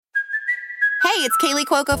Hey, it's Kaylee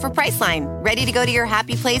Cuoco for Priceline. Ready to go to your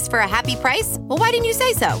happy place for a happy price? Well, why didn't you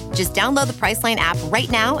say so? Just download the Priceline app right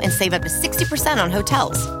now and save up to 60% on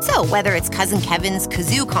hotels. So whether it's Cousin Kevin's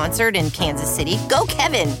Kazoo Concert in Kansas City, go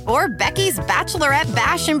Kevin, or Becky's Bachelorette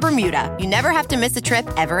Bash in Bermuda, you never have to miss a trip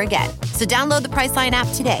ever again. So download the Priceline app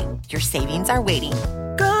today. Your savings are waiting.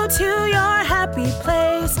 Go to your happy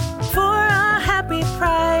place for a happy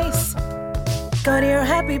price. Go to your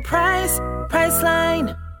happy price,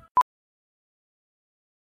 Priceline.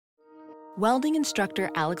 Welding instructor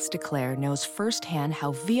Alex DeClaire knows firsthand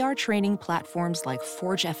how VR training platforms like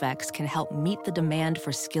ForgeFX can help meet the demand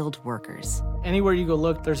for skilled workers. Anywhere you go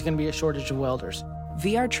look, there's going to be a shortage of welders.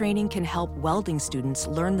 VR training can help welding students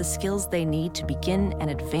learn the skills they need to begin and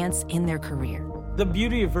advance in their career. The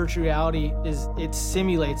beauty of virtual reality is it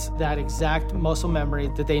simulates that exact muscle memory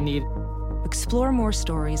that they need. Explore more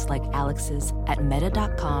stories like Alex's at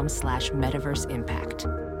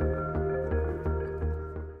meta.com/metaverseimpact.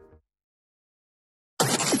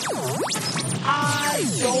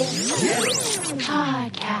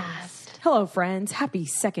 Podcast. Hello, friends. Happy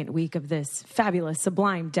second week of this fabulous,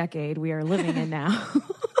 sublime decade we are living in now.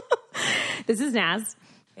 This is Naz.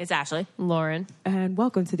 It's Ashley. Lauren. And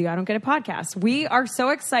welcome to the I Don't Get It podcast. We are so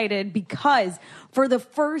excited because for the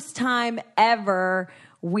first time ever,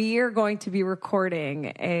 we are going to be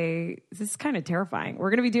recording this is kind of terrifying. We're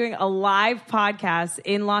going to be doing a live podcast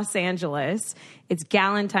in Los Angeles. It's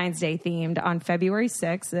Galentine's Day themed on February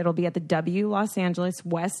 6th. It'll be at the W Los Angeles,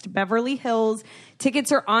 West Beverly Hills.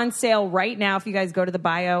 Tickets are on sale right now if you guys go to the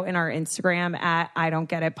bio in our Instagram at I Don't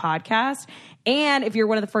Get It podcast. And if you're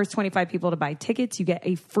one of the first 25 people to buy tickets, you get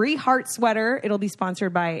a free heart sweater. It'll be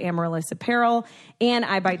sponsored by Amaryllis Apparel. And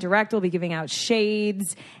I Buy Direct will be giving out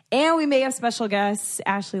shades. And we may have special guests.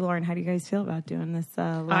 Ashley, Lauren, how do you guys feel about doing this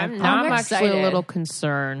live? I'm actually a little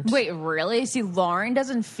concerned. Wait, really? See, Lauren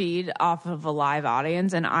doesn't feed off of a live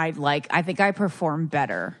audience, and I think I perform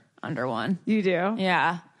better under one. You do?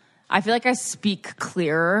 Yeah. I feel like I speak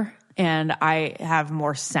clearer. And I have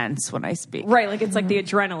more sense when I speak. Right, like it's like the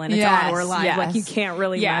adrenaline. It's on. We're live. Yes. Like you can't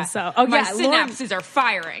really mess up. Oh, my synapses are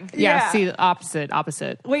firing. Yeah, see, opposite.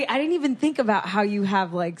 Wait, I didn't even think about how you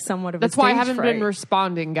have like somewhat of That's a stage why I haven't fright. been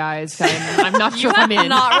responding, guys. I'm not sure I'm in. You have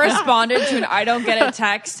not responded to an I Don't Get a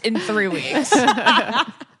text in 3 weeks.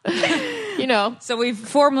 You know. So we've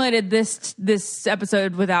formulated this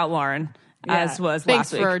episode without Lauren. As was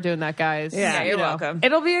Thanks last week. for doing that, guys. Yeah, you're welcome.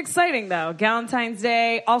 It'll be exciting, though. Galentine's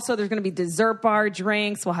Day. Also, there's going to be dessert bar,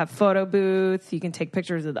 drinks. We'll have photo booth. You can take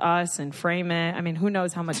pictures of us and frame it. I mean, who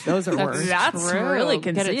knows how much those are worth? That's really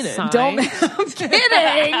conceited. I'm kidding. Put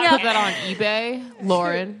that on eBay,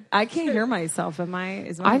 Lauren. I can't hear myself. Is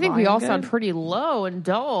my I think we volume all good? sound pretty low and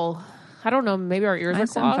dull. I don't know. Maybe our ears are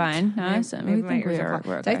sound clogged. fine. Maybe my ears are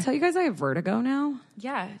we're Did I tell you guys I have vertigo now?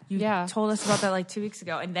 Yeah, you told us about that like 2 weeks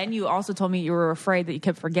ago, and then you also told me you were afraid that you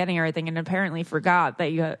kept forgetting everything, and apparently forgot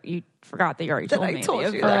that you forgot that you already told me. I told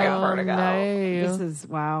that you that I have Oh, vertigo. no. This is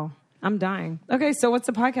wow. I'm dying. Okay, so what's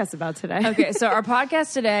the podcast about today? Okay, so our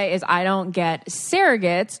podcast today is I Don't Get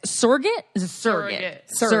Surrogates. Surrogate? Is it surrogate?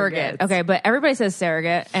 Surrogates. Okay, but everybody says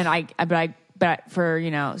surrogate, and but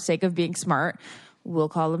for sake of being smart, we'll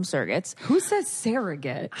call them surrogates. Who says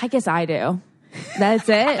surrogate? I guess I do. That's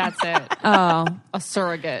it? That's it. Oh. A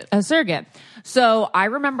surrogate. A surrogate. So I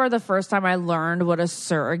remember the first time I learned what a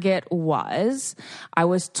surrogate was. I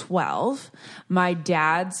was 12. My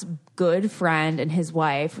dad's good friend and his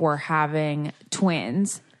wife were having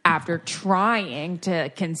twins after trying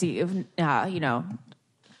to conceive,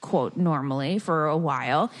 quote, normally for a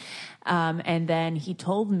while. And then he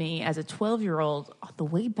told me as a 12-year-old, on the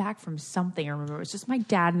way back from something, I remember, it was just my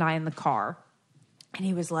dad and I in the car. And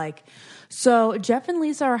he was like, so Jeff and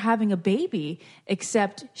Lisa are having a baby,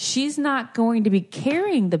 except she's not going to be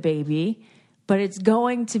carrying the baby, but it's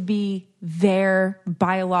going to be their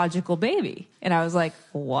biological baby. And I was like,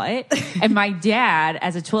 what? And my dad,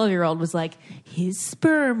 as a 12-year-old, was like, his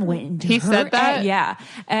sperm went into He her said that?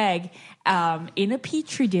 egg in a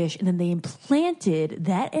petri dish, and then they implanted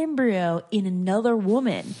that embryo in another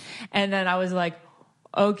woman. And then I was like,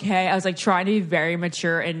 okay. I was like trying to be very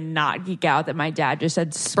mature and not geek out that my dad just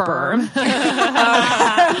said sperm.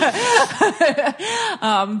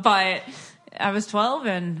 But I was 12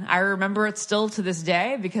 and I remember it still to this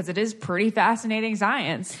day because it is pretty fascinating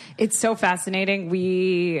science. It's so fascinating.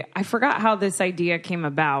 I forgot how this idea came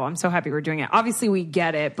about. I'm so happy we're doing it. Obviously we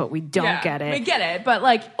get it, but we don't get it. We get it, but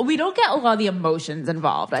we don't get a lot of the emotions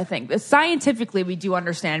involved, I think. Scientifically, we do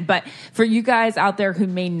understand, but for you guys out there who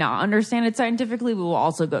may not understand it scientifically, we will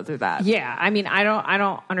also go through that. Yeah. I mean, I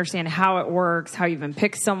don't understand how it works, how you even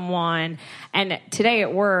pick someone. And today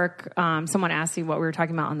at work, someone asked me what we were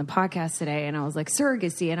talking about on the podcast today. day and I was like,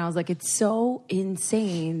 surrogacy. And I was like, it's so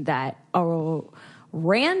insane that a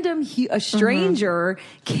stranger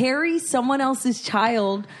carries someone else's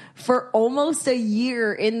child for almost a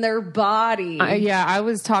year in their body. I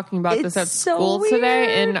was talking about this at school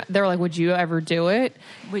today, and they were like, would you ever do it?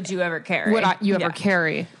 Would you ever carry? Would you ever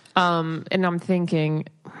carry? And I'm thinking,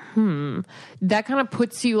 that kind of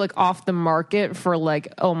puts you like off the market for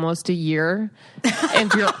like almost a year.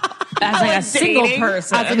 And you're as like a single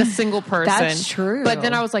person. As like a single person. That's true. But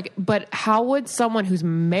then I was like, but how would someone who's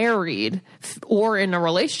married or in a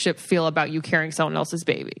relationship feel about you carrying someone else's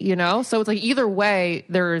baby? You know? So it's like either way,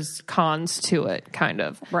 there's cons to it, kind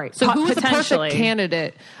of. Right. So who is the perfect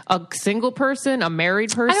candidate? A single person? A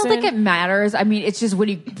married person? I don't think it matters. I mean, it's just when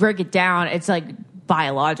you break it down, it's like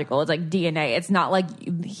biological. It's like DNA. It's not like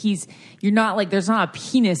you're not like, there's not a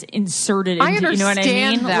penis inserted into, you know what I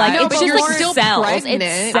mean? That. Like, No, it's but just like still cells. pregnant.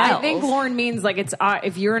 It's cells. I think Lauren means like it's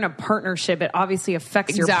if you're in a partnership, it obviously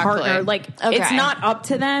affects your Exactly. partner. Like it's not up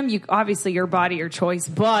to them. You obviously your body, your choice,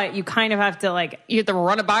 but you kind of have to like you have to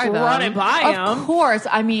run it by them. Of course.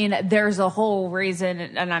 I mean, there's a whole reason,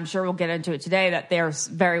 and I'm sure we'll get into it today, that they're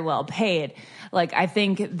very well paid. Like, I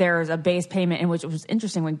think there's a base payment in which it was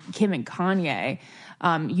interesting when Kim and Kanye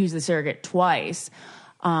used the surrogate twice.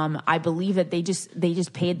 I believe that they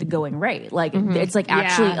just paid the going rate. Like it's like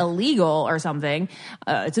actually illegal or something.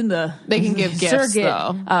 It's in the they can give surrogate, gifts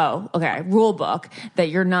though. Oh, okay. Rule book that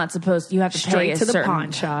you're not supposed. You have to straight pay to the certain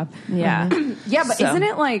pawn shop. Yeah, Yeah, but isn't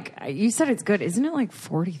it like you said? It's good. Isn't it like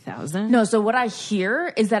 40,000? No, so what I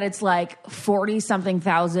hear is that it's like 40-something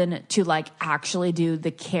thousand to like actually do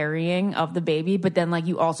the carrying of the baby, but then like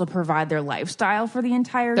you also provide their lifestyle for the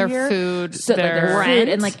entire Their year. food, so their like their rent. food,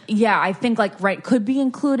 and like I think like rent could be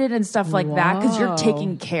included and stuff like that because you're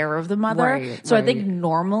taking care of the mother. Right, so I think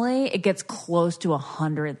normally it gets close to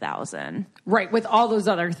 100,000. Right, with all those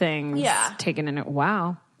other things. Yeah. taken in it.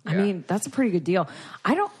 Wow. I mean, that's a pretty good deal.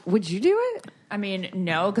 Would you do it? I mean,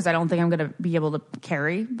 no, because I don't think I'm going to be able to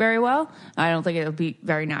carry very well. I don't think it'll be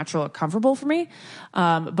very natural or comfortable for me.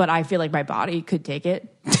 But I feel like my body could take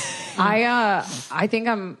it. I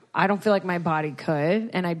don't feel like my body could,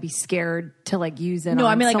 and I'd be scared to like use it on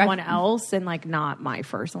I mean, like, someone else and like not my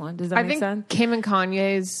first one. Does that I make think sense? Kim and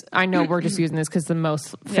Kanye's, I know we're just using this because the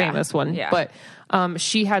most famous one, but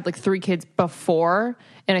she had like 3 kids before,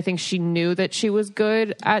 and I think she knew that she was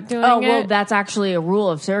good at doing it. Oh, well, that's actually a rule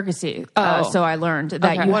of surrogacy. So I learned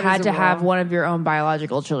that you had to have one of your own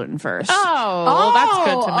biological children first. Oh,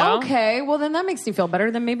 that's good to know. Okay, well then that makes me feel better.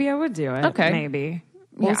 Then maybe I would do it. Okay. Maybe.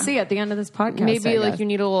 We'll see at the end of this podcast. Maybe like you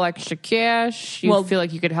need a little extra cash. You feel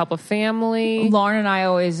like you could help a family. Lauren and I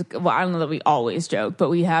always, I don't know that we always joke, but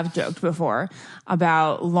we have joked before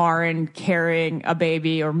about Lauren carrying a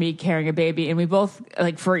baby or me carrying a baby, and we both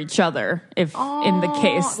like for each other if in the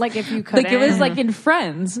case. Like if you could. Like it was like in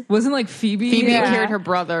Friends. Wasn't like Phoebe carried her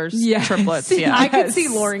brother's triplets. Yeah. I could see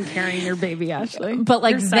Lauren carrying your baby, Ashley. But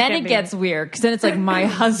like Your then second it gets weird because then it's like my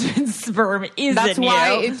husband's sperm is That's in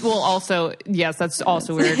why you. it will also, yes, that's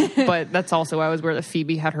also weird, but that's also why I was weird that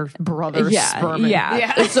Phoebe had her brother's sperm.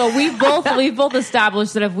 So we both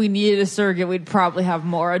established that if we needed a surrogate, we'd probably have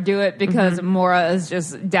Maura do it because Maura is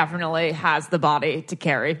just definitely has the body to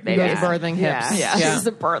carry babies. Birthing hips. Yeah. She's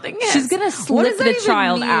a birthing hips. She's gonna slip the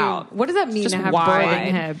child out. What does that mean Just to have wide.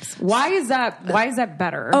 birthing hips? Why is that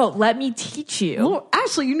better? Oh, let me teach you. Oh,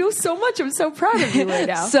 Ashley, you know so much. I'm so proud of you right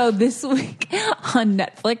now. So this week on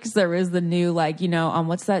Netflix, there is the new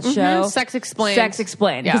what's that show? Sex Explained. Sex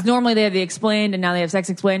Explained. Yeah. Because normally they have the Explained and now they have Sex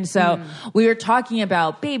Explained. So we were talking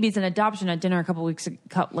about babies and adoption at dinner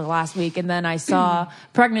last week, and then I saw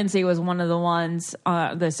pregnancy was one of the ones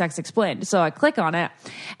the Sex Explained. So I click on it,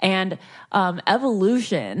 and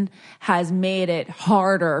evolution has made it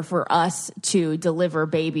harder for us to deliver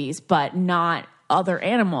babies, but not other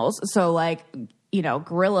animals. So like,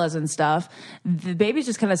 gorillas and stuff, the babies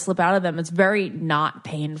just kind of slip out of them. It's very not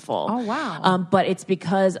painful. Oh, wow. But it's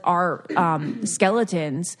because our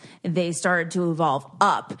skeletons, they started to evolve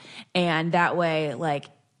up, and that way, like,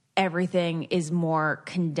 everything is more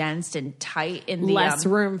condensed and tight in the less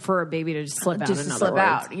room for a baby to just slip out. just to slip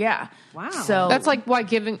out. Yeah. Wow. So That's like why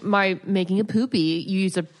making a poopy, you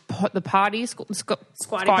use the potty,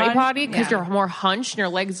 squatty potty, because you're more hunched and your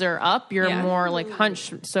legs are up. You're more like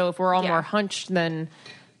hunched. So if we're all more hunched, then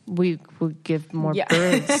we would give more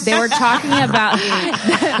birds. They were talking about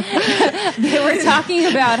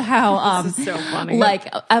how This is so funny. like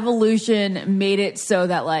evolution made it so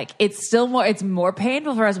that like it's more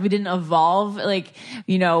painful for us. We didn't evolve like,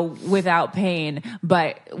 you know, without pain,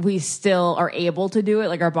 but we still are able to do it.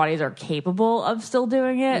 Like our bodies are capable of still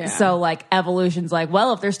doing it. Yeah. So like evolution's like,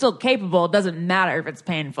 well, if they're still capable, it doesn't matter if it's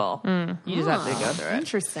painful. You just have to go through it.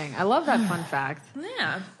 Interesting. I love that fun fact.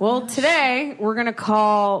 Yeah. Well, today we're going to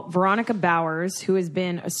call Veronica Bowers, who has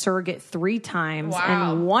been a surrogate 3 times.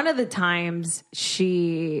 Wow. And one of the times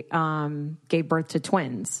she gave birth to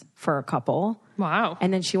twins for a couple. Wow.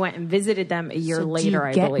 And then she went and visited them a year So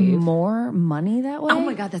later, do you I believe. more money that way? Oh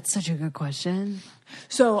my God, that's such a good question.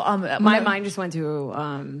 So My mind just went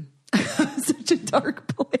to such a dark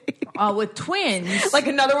place. with twins, Like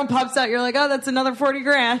another one pops out, you're like, oh, that's another 40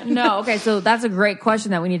 grand. no, okay, so that's a great question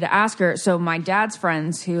that we need to ask her. So my dad's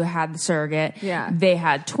friends who had the surrogate, they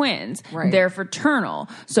had twins. Right. They're fraternal.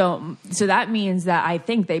 So that means that I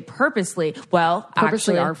think they purposely Purposely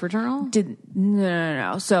actually are fraternal?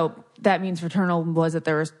 No. So that means fraternal was that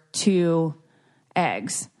there was 2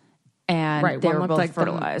 eggs. And Right, they one were looked both like them.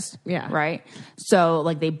 fertilized. Yeah. Right? So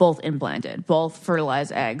like they both implanted, both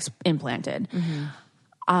fertilized eggs implanted.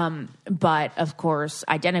 But of course,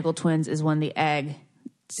 identical twins is when the egg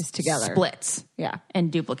Is together. splits, Yeah.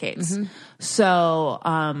 and duplicates. So,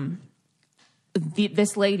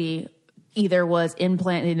 this lady either was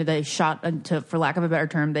implanted, they shot into, for lack of a better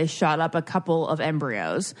term, they shot up a couple of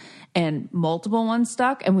embryos, and multiple ones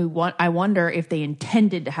stuck. And I wonder if they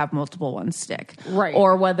intended to have multiple ones stick, Right.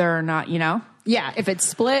 Or whether or not, you know. Yeah, if it's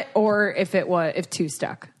split or if 2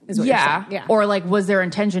 stuck. Is what you're saying. Yeah. Or like, was their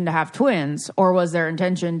intention to have twins, or was their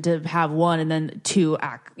intention to have one and then 2,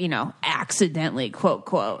 accidentally, quote,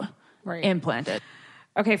 Right. implanted?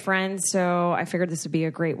 Okay, friends, so I figured this would be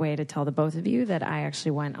a great way to tell the both of you that I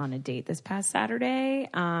actually went on a date this past Saturday.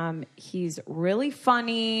 He's really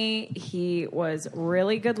funny. He was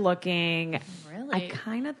really good looking. Really? I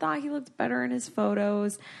kind of thought he looked better in his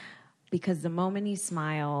photos because the moment he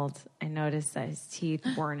smiled, I noticed that his teeth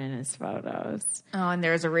weren't in his photos. Oh, and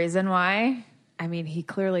there's a reason why? I mean, he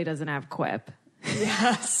clearly doesn't have Quip.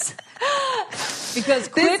 Yes. Because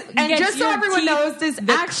This, Quip and gets just so your everyone teeth knows, this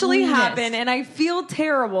the actually cleanest. happened, and I feel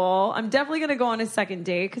terrible. I'm definitely going to go on a second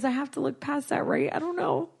date because I have to look past that, right? I don't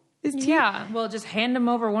know. His teeth. Yeah, well, just hand him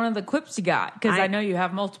over one of the Quips you got, because I know you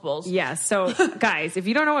have multiples. Yeah, so guys, if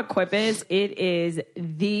you don't know what Quip is, it is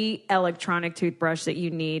the electronic toothbrush that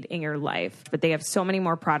you need in your life. But they have so many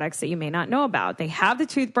more products that you may not know about. They have the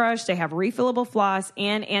toothbrush, they have refillable floss,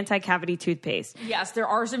 and anti-cavity toothpaste. Yes, there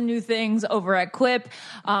are some new things over at Quip.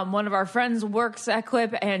 One of our friends works at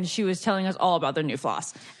Quip, and she was telling us all about their new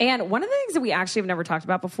floss. And one of the things that we actually have never talked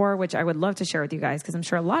about before, which I would love to share with you guys, because I'm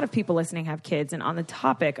sure a lot of people listening have kids, and on the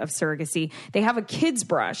topic of surrogacy, they have a kids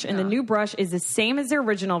brush, and the new brush is the same as their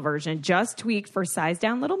original version, just tweaked for sized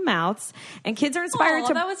down little mouths. And kids are inspired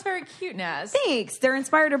to... that was very cute, Naz. Thanks. They're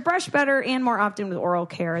inspired to brush better and more often with oral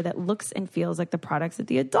care that looks and feels like the products that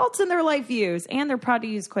the adults in their life use. And they're proud to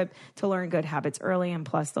use Quip to learn good habits early. And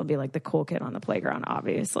plus, they'll be like the cool kid on the playground,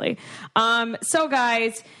 obviously. So,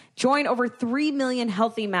 guys, join over 3 million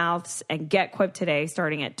healthy mouths and get Quip today,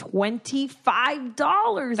 starting at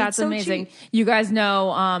 $25. That's It's so amazing. cheap. You guys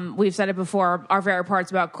know, we've said it before, our favorite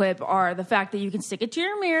parts about Quip are the fact that you can stick it to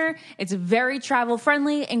your mirror. It's very travel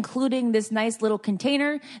friendly, including this nice little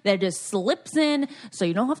container that just slips in, so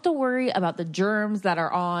you don't have to worry about the germs that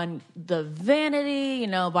are on the vanity, you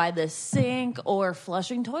know, by the sink, or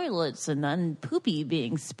flushing toilets and then poopy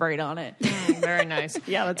being sprayed on it. Very nice.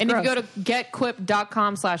 Yeah, that's And gross. if you go to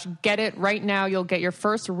getquip.com/get it right now, you'll get your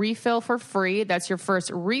first refill for free. That's your first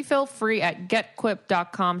refill free at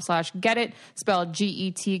getquip.com/get it, spelled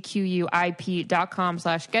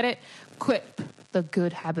GETQUIP.com/get it. Quip, the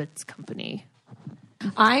good habits company.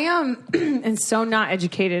 I am so not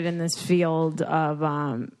educated in this field of,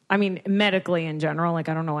 I mean, medically in general. Like,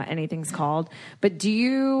 I don't know what anything's called. But do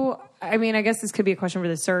you, I mean, I guess this could be a question for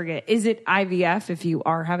the surrogate. Is it IVF if you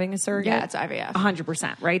are having a surrogate? Yeah, it's IVF.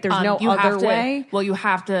 100%, right? There's no You other have to- way? Well, you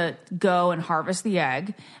have to go and harvest the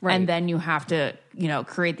egg, Right. and then you have to, you know,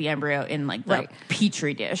 create the embryo in like the Right.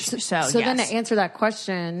 petri dish. So So then yes. to answer that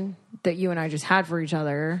question that you and I just had for each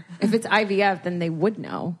other, if it's IVF, then they would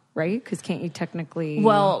know, right? Because can't you technically...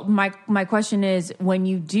 Well, my question is, when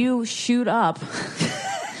you do shoot up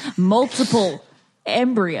multiple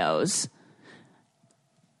embryos,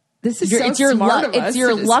 this is it's your smart luck. of us It's your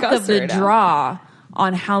to luck discuss of the right now. draw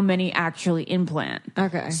on how many actually implant.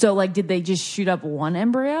 Okay. So, like, did they just shoot up one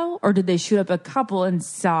embryo, or did they shoot up a couple and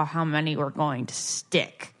saw how many were going to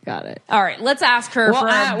stick? Got it. All right, let's ask her for a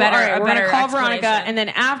better. All right, we're going to call explanation. Veronica, and then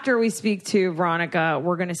after we speak to Veronica,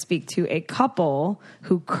 we're going to speak to a couple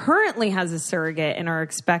who currently has a surrogate and are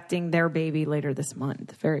expecting their baby later this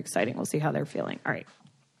month. Very exciting. We'll see how they're feeling. All right.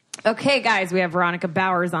 Okay, guys, we have Veronica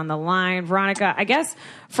Bowers on the line. Veronica, I guess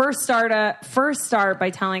first start by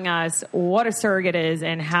telling us what a surrogate is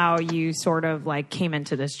and how you sort of like came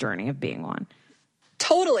into this journey of being one.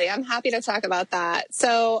 Totally. I'm happy to talk about that.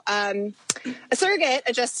 So a surrogate,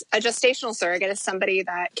 a gestational surrogate is somebody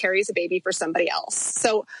that carries a baby for somebody else.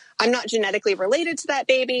 So I'm not genetically related to that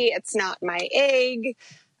baby. It's not my egg.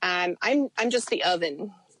 I'm just the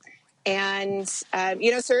oven. And,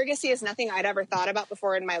 surrogacy is nothing I'd ever thought about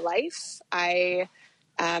before in my life. I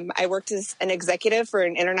worked as an executive for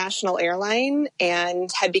an international airline and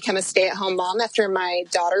had become a stay-at-home mom after my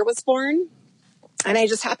daughter was born. And I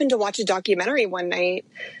just happened to watch a documentary one night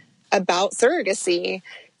about surrogacy,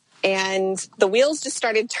 and the wheels just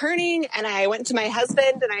started turning. And I went to my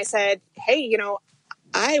husband and I said, hey,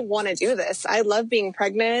 I want to do this. I love being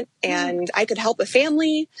pregnant and I could help a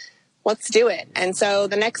family. Let's do it. And so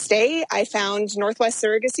the next day I found Northwest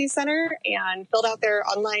Surrogacy Center and filled out their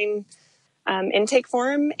online intake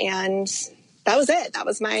form. And that was it. That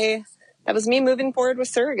was me moving forward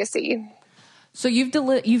with surrogacy. So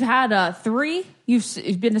you've had 3.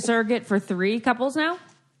 You've been a surrogate for 3 couples now.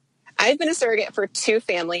 I've been a surrogate for 2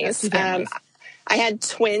 families. I had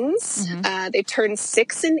twins. Mm-hmm. They turned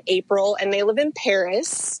 6 in April, and they live in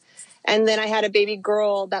Paris. And then I had a baby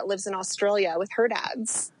girl that lives in Australia with her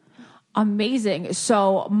dads. Amazing.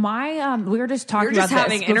 So we were just talking about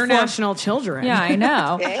having international children. Yeah, I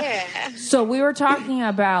know. Yeah. So we were talking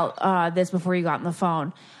about this before you got on the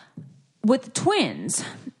phone. With twins,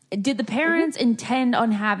 did the parents intend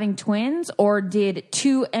on having twins, or did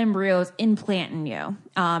 2 embryos implant in you?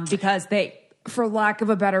 Because they, for lack of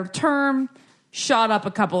a better term, shot up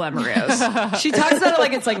a couple embryos. She talks about it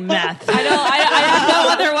like it's like meth. I know. I have no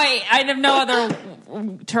other way. I have no other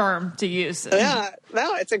term to use. Yeah,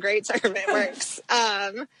 no, it's a great term. It works.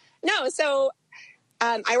 I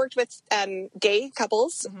worked with gay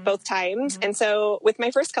couples both times. And so with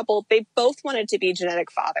my first couple, they both wanted to be genetic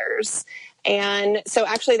fathers. And so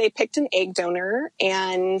actually they picked an egg donor.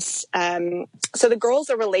 And so the girls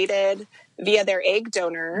are related via their egg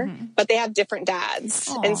donor, but they have different dads.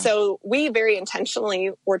 Aww. And so we very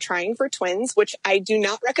intentionally were trying for twins, which I do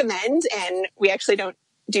not recommend. And we actually don't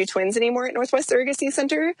do twins anymore at Northwest Surrogacy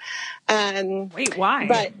Center. Wait, why?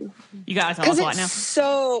 But you gotta tell us why now.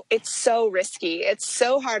 It's so risky. It's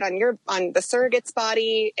so hard on the surrogate's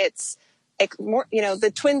body. It's like more,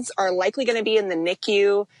 the twins are likely going to be in the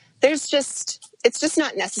NICU. It's just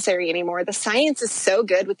not necessary anymore. The science is so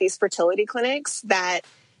good with these fertility clinics that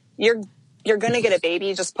you're going to get a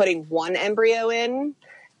baby just putting 1 embryo in.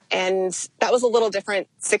 And that was a little different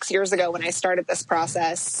 6 years ago when I started this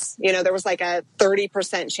process. There was like a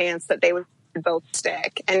 30% chance that they would both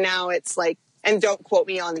stick. And now it's like, and don't quote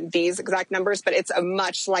me on these exact numbers, but it's a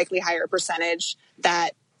much likely higher percentage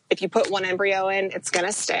that if you put 1 embryo in, it's going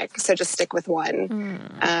to stick. So just stick with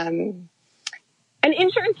 1. And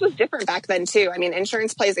insurance was different back then too. I mean,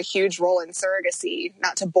 insurance plays a huge role in surrogacy,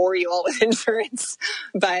 not to bore you all with insurance,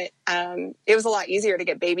 but it was a lot easier to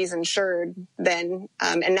get babies insured then.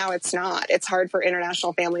 And now it's not. It's hard for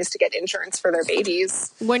international families to get insurance for their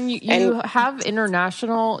babies. When you have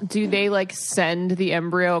international, do they like send the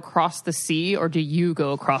embryo across the sea, or do you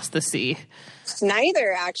go across the sea?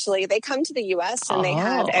 Neither, actually. They come to the U.S. and they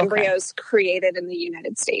have embryos created in the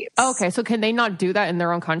United States. Okay, so can they not do that in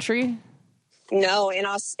their own country? No,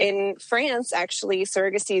 in France, actually,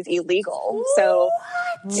 surrogacy is illegal. So,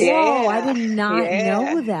 whoa, I did not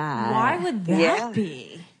know that. Why would that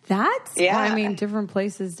be? That's, I mean, different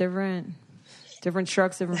places, different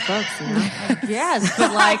strokes, different folks, Yes,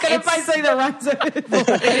 but like, if I say the right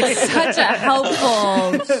it's such a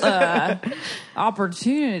helpful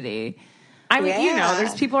opportunity. I mean,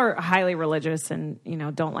 there's people who are highly religious and,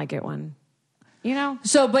 don't like it when,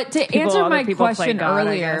 So, but to answer my question God,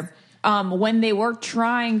 earlier, when they were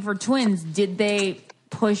trying for twins, did they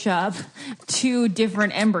push up 2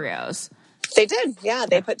 different embryos? They did. Yeah,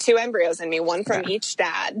 they put 2 embryos in me, 1 from each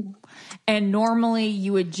dad. And normally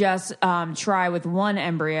you would just try with 1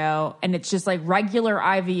 embryo, and it's just like regular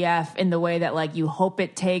IVF in the way that like you hope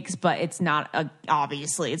it takes, but it's not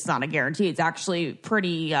obviously it's not a guarantee. It's actually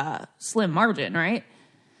pretty slim margin, right?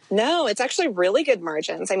 No, it's actually really good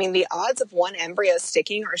margins. I mean, the odds of one embryo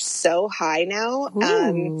sticking are so high now,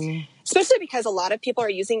 especially because a lot of people are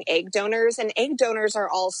using egg donors, and egg donors are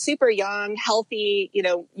all super young, healthy. You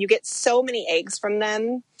know, you get so many eggs from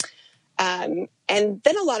them. And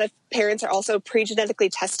then a lot of parents are also pre-genetically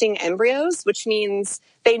testing embryos, which means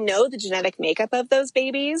they know the genetic makeup of those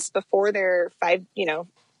babies before they're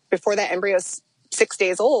before that embryo's 6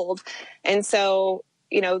 days old. And so,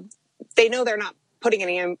 they know they're not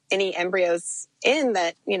putting any embryos in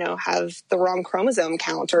that, have the wrong chromosome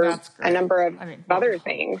count or a number of other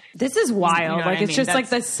things. This is wild. It's just like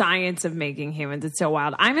the science of making humans. It's so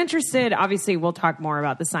wild. I'm interested, obviously we'll talk more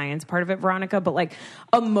about the science part of it, Veronica, but like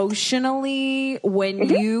emotionally, when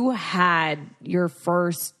you had your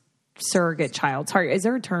first surrogate child, sorry, is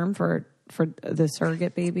there a term for the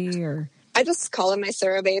surrogate baby, or? I just call them my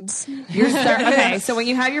surrobabes. Okay, so when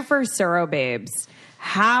you had your first surrobabes,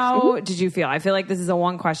 how did you feel? I feel like this is a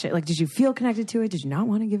one question. Like, did you feel connected to it? Did you not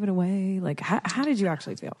want to give it away? Like, how did you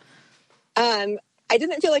actually feel? I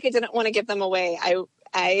didn't feel like I didn't want to give them away.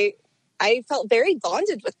 I felt very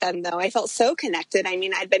bonded with them, though. I felt so connected. I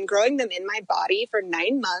mean, I'd been growing them in my body for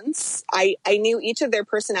 9 months. I knew each of their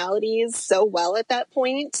personalities so well at that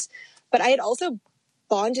point, but I had also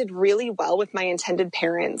bonded really well with my intended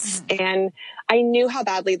parents. And I knew how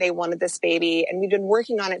badly they wanted this baby. And we'd been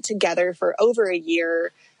working on it together for over a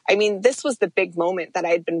year. I mean, this was the big moment that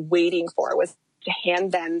I'd been waiting for, was to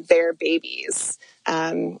hand them their babies.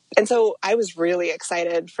 And so I was really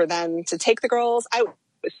excited for them to take the girls. I was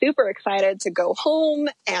super excited to go home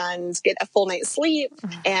and get a full night's sleep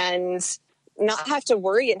and not have to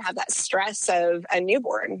worry and have that stress of a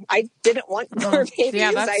newborn. I didn't want more babies.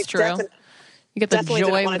 Yeah, that's true. You get the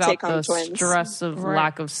joy without the stress of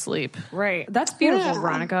lack of sleep. Right. That's beautiful,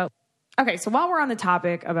 Veronica. Okay, so while we're on the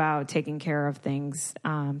topic about taking care of things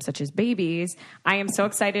such as babies, I am so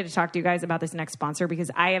excited to talk to you guys about this next sponsor because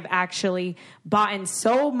I have actually bought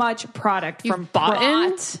so much product from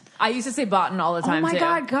bought. I used to say bought all the time. Oh my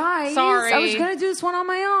God, guys. Sorry. I was going to do this one on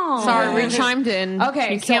my own. Sorry, we chimed in.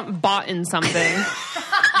 Okay. You can't bought in something.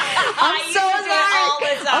 I'm so sorry.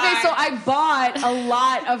 Okay, so I bought a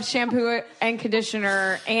lot of shampoo and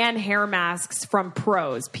conditioner and hair masks from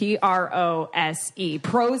Prose, Prose.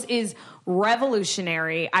 Prose is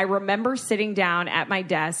revolutionary. I remember sitting down at my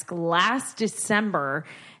desk last December,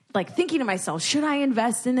 like thinking to myself, should I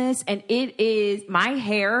invest in this? And it is, my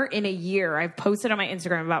hair in a year, I've posted on my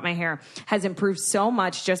Instagram about my hair, has improved so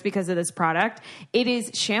much just because of this product. It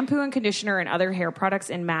is shampoo and conditioner and other hair products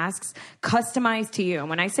and masks customized to you. And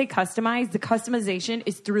when I say customized, the customization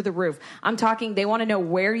is through the roof. I'm talking, they want to know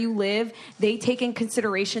where you live. They take in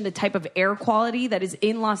consideration the type of air quality that is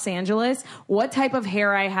in Los Angeles, what type of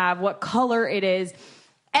hair I have, what color it is,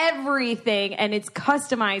 everything, and it's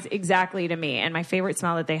customized exactly to me. And my favorite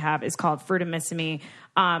smell that they have is called Fruit and Missimi.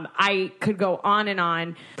 I could go on and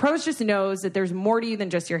on. Prose just knows that there's more to you than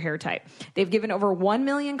just your hair type. They've given over 1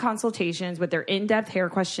 million consultations with their in-depth hair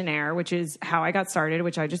questionnaire, which is how I got started,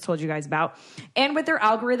 which I just told you guys about. And with their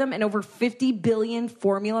algorithm and over 50 billion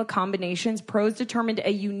formula combinations, Prose determined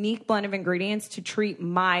a unique blend of ingredients to treat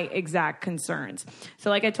my exact concerns. So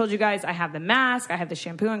like I told you guys, I have the mask, I have the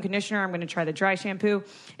shampoo and conditioner. I'm going to try the dry shampoo.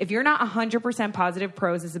 If you're not 100% positive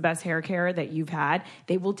Prose is the best hair care that you've had,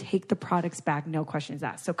 they will take the products back, no questions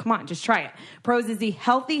asked. So come on, just try it. Prose is the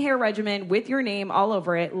healthy hair regimen with your name all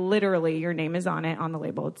over it. Literally, your name is on it, on the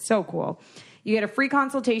label. It's so cool. You get a free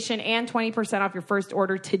consultation and 20% off your first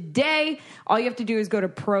order today. All you have to do is go to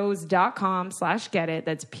prose.com/getit.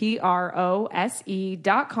 That's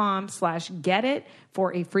prose.com/getit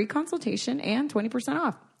for a free consultation and 20%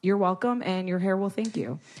 off. You're welcome, and your hair will thank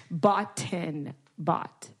you. Bot.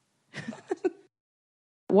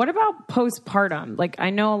 What about postpartum? Like, I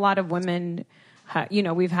know a lot of women,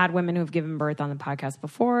 we've had women who've given birth on the podcast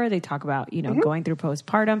before. They talk about, going through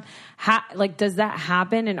postpartum. Does that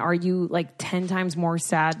happen? And are you like 10 times more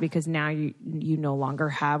sad because now you no longer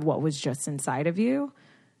have what was just inside of you?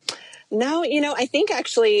 No, I think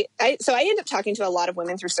actually, I end up talking to a lot of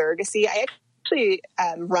women through surrogacy. I actually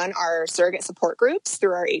run our surrogate support groups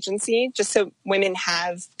through our agency, just so women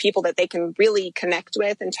have people that they can really connect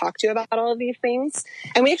with and talk to about all of these things.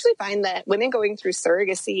 And we actually find that women going through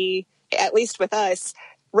surrogacy, at least with us,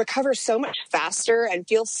 recover so much faster and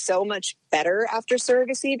feel so much better after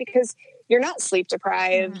surrogacy because you're not sleep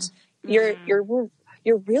deprived. Mm-hmm.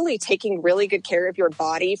 You're really taking really good care of your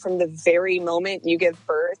body from the very moment you give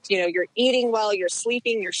birth. You're eating well, you're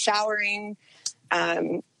sleeping, you're showering,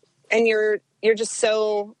 and you're just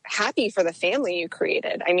so happy for the family you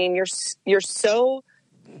created. I mean, you're so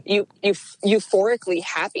euphorically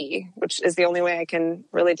happy, which is the only way I can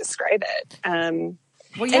really describe it.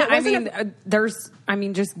 Well, yeah,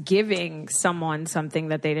 just giving someone something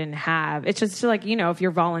that they didn't have. It's just like, if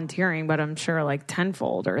you're volunteering, but I'm sure like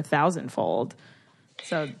tenfold or 1,000-fold.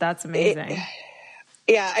 So that's amazing.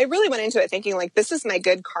 Yeah, I really went into it thinking like, this is my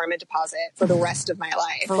good karma deposit for the rest of my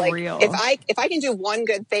life. For like, real. If I can do one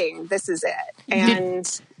good thing, this is it.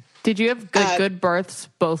 And did you have good births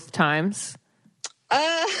both times?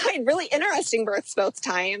 I had really interesting births both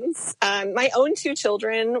times. My own 2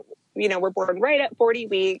 children, were born right at 40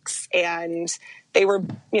 weeks, and they were,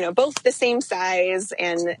 both the same size,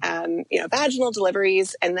 and, vaginal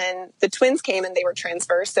deliveries. And then the twins came and they were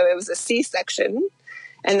transverse. So it was a C-section,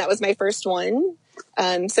 and that was my first one.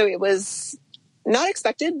 So it was not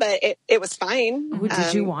expected, but it was fine.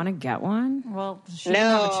 Did you want to get one? Well, she didn't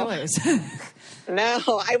have a choice. No,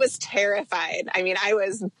 I was terrified. I mean, I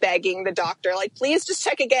was begging the doctor, like, please just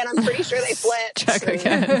check again. I'm pretty sure they flipped. Check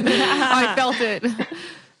again. I felt it.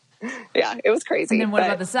 Yeah, it was crazy. And then what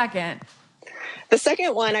about the second? The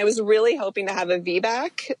second one, I was really hoping to have a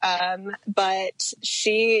VBAC, but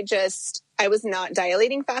I was not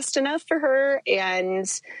dilating fast enough for her. And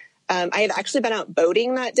I had actually been out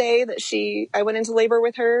boating that day that I went into labor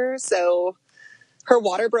with her. So her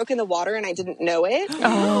water broke in the water and I didn't know it.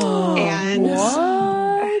 Oh, and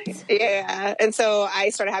what? Yeah. And so I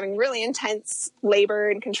started having really intense labor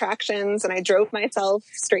and contractions, and I drove myself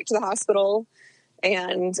straight to the hospital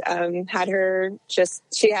and had her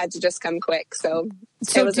she had to just come quick. So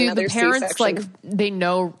it was do the parents C-section. like they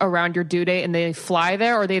know around your due date and they fly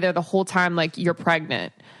there, or are they there the whole time like you're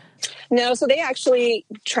pregnant? No, so they actually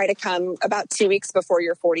try to come about 2 weeks before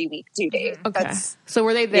your 40-week due date. Okay. So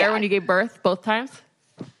were they there when you gave birth both times?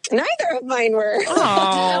 Neither of mine were.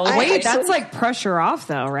 Oh, wait, that's like pressure off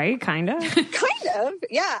though, right? Kind of? Kind of.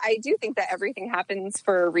 Yeah, I do think that everything happens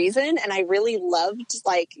for a reason. And I really loved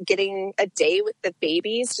like getting a day with the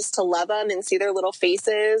babies just to love them and see their little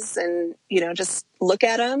faces and, just look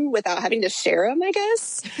at them without having to share them, I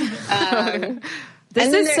guess.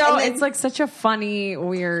 It's like such a funny,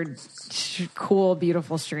 weird, cool,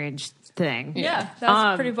 beautiful, strange thing. Yeah,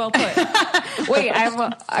 that's pretty well put. Wait,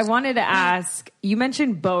 I wanted to ask, you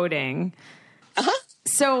mentioned boating. Uh-huh.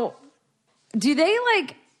 So do they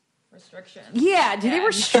like restrictions? Yeah, do they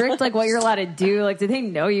restrict like what you're allowed to do? Like, do they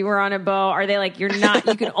know you were on a boat? Are they like, you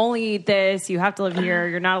can only eat this, you have to live here,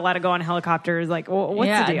 you're not allowed to go on helicopters? Like,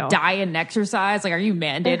 what's the deal? Diet and exercise. Like, are you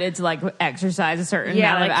mandated to like exercise a certain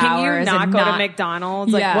amount of can hours? you not go to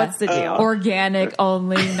McDonald's? Like, what's the deal? Organic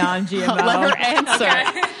only, non-GMO. Let her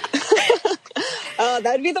answer. Oh,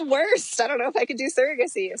 that'd be the worst. I don't know if I could do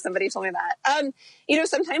surrogacy if somebody told me that.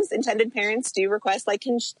 Sometimes intended parents do request, like,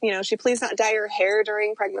 can she please not dye her hair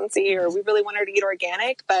during pregnancy, or we really want her to eat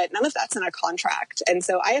organic, but none of that's in a contract. And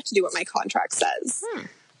so I have to do what my contract says.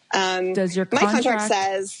 Does your my contract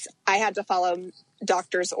says I had to follow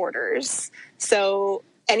doctor's orders. So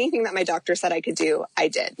anything that my doctor said I could do, I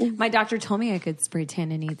did. My doctor told me I could spray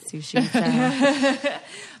tan and eat sushi.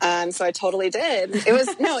 So I totally did.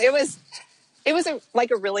 It was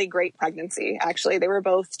a really great pregnancy, actually. They were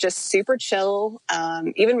both just super chill.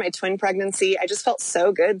 Even my twin pregnancy, I just felt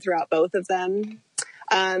so good throughout both of them.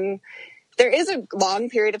 There is a long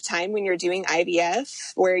period of time when you're doing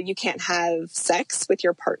IVF where you can't have sex with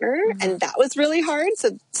your partner. Mm-hmm. And that was really hard.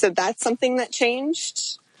 So that's something that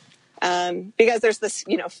changed. Because there's this,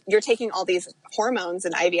 you're taking all these hormones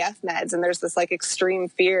and IVF meds, and there's this like extreme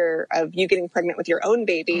fear of you getting pregnant with your own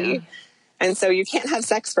baby. Yeah. And so you can't have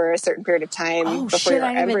sex for a certain period of time before your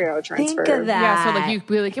embryo transfer. Think of that. Yeah, so like you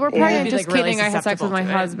be like, we're pregnant, just like, really kidding. I had sex with my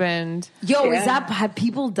husband. Yo, have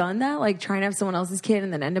people done that? Like trying to have someone else's kid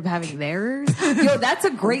and then end up having theirs? Yo, that's a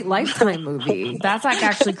great Lifetime movie. That's like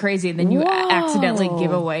actually crazy. And then you accidentally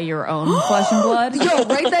give away your own flesh and blood. Yo,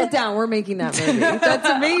 write that down. We're making that movie. That's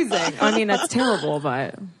amazing. I mean, that's terrible,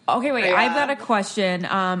 but. Okay, wait. Yeah. I've got a question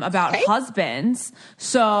about husbands.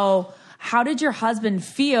 So how did your husband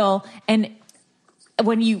feel? And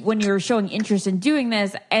when you're showing interest in doing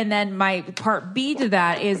this, and then my part B to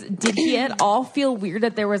that is, did he at all feel weird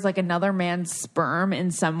that there was like another man's sperm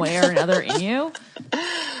in some way or another in you?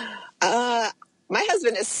 My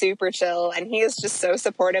husband is super chill, and he is just so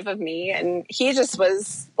supportive of me. And he just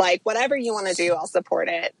was like, whatever you want to do, I'll support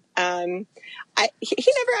it.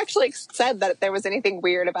 He never actually said that there was anything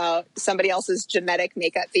weird about somebody else's genetic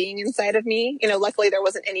makeup being inside of me. Luckily there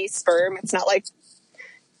wasn't any sperm. It's not like,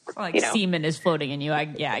 semen is floating in you. I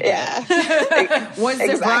get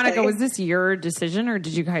it. Veronica, was this your decision, or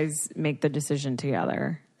did you guys make the decision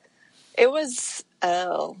together? It was,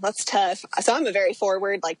 that's tough. So I'm a very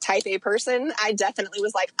forward, like type A person. I definitely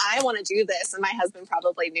was like, I want to do this. And my husband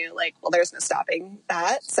probably knew like, well, there's no stopping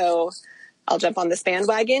that. So I'll jump on this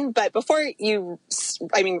bandwagon. But before you,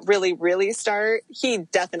 really, really start, he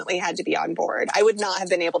definitely had to be on board. I would not have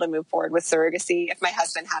been able to move forward with surrogacy if my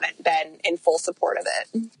husband hadn't been in full support of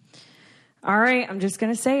it. All right, I'm just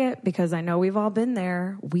going to say it because I know we've all been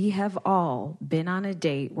there. We have all been on a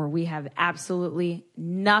date where we have absolutely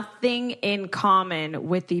nothing in common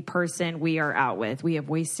with the person we are out with. We have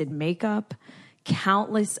wasted makeup,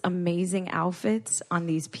 countless amazing outfits on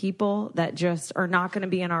these people that just are not going to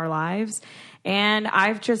be in our lives. And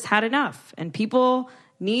I've just had enough. And people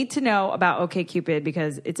need to know about OkCupid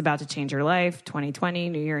because it's about to change your life. 2020,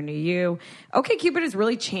 new year, new you. OkCupid has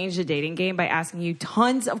really changed the dating game by asking you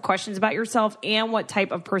tons of questions about yourself and what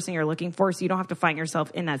type of person you're looking for, so you don't have to find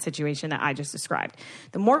yourself in that situation that I just described.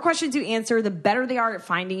 The more questions you answer, the better they are at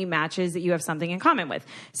finding you matches that you have something in common with.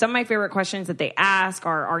 Some of my favorite questions that they ask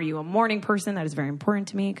are you a morning person? That is very important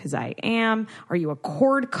to me because I am. Are you a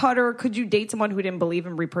cord cutter? Could you date someone who didn't believe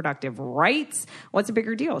in reproductive rights? What's a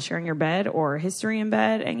bigger deal, sharing your bed or history in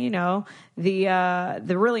bed? And,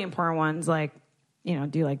 the really important ones like, do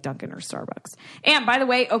you like Dunkin' or Starbucks? And by the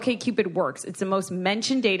way, OkCupid works. It's the most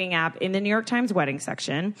mentioned dating app in the New York Times wedding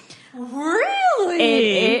section.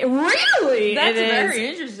 Really? Really? That's very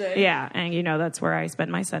interesting. Yeah. And that's where I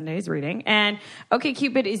spend my Sundays reading. And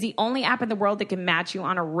OkCupid is the only app in the world that can match you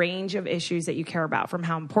on a range of issues that you care about, from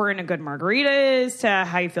how important a good margarita is to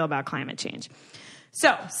how you feel about climate change.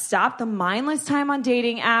 So stop the mindless time on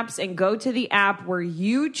dating apps and go to the app where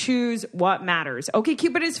you choose what matters.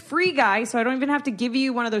 OkCupid is free, guys, so I don't even have to give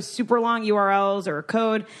you one of those super long URLs or a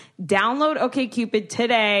code. Download OkCupid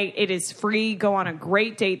today. It is free. Go on a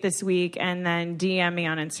great date this week and then DM me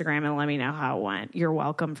on Instagram and let me know how it went. You're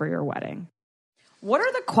welcome for your wedding. What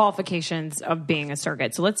are the qualifications of being a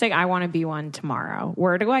surrogate? So let's say I want to be one tomorrow.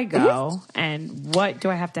 Where do I go? And what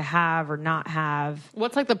do I have to have or not have?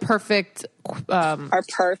 What's like the perfect... Our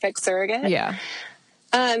perfect surrogate? Yeah.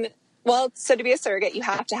 Well, so to be a surrogate, you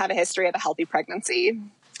have to have a history of a healthy pregnancy.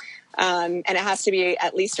 And it has to be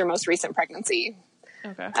at least your most recent pregnancy.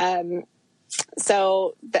 Okay.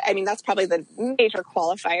 So, that's probably the major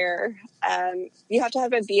qualifier. You have to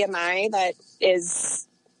have a BMI that is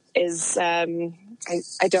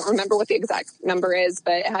I don't remember what the exact number is,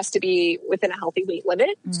 but it has to be within a healthy weight limit.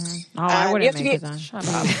 Mm-hmm. Oh, I wouldn't make it then. Shut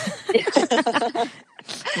up.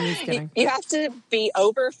 You have to be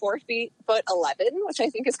over 4'11", which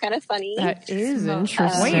I think is kind of funny. That is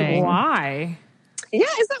interesting. Wait, why? Yeah,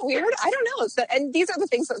 is that weird? I don't know. And these are the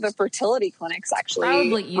things that the fertility clinics actually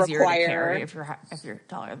probably easier require. To carry if you're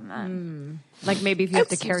taller than that. Like maybe if you have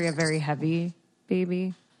to carry a very heavy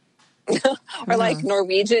baby. Or like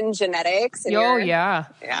Norwegian genetics. Oh, yeah.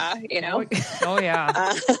 Yeah, Oh,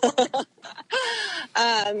 yeah.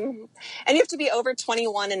 And you have to be over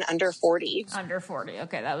 21 and under 40. Under 40.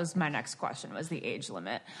 Okay, that was my next question, was the age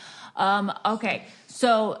limit. Okay,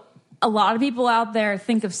 so a lot of people out there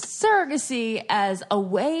think of surrogacy as a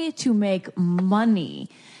way to make money.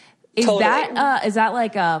 Is Totally. that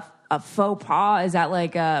like a faux pas? Is that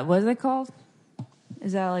like what is it called?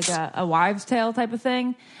 Is that like a wives' tale type of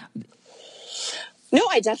thing? No,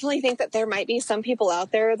 I definitely think that there might be some people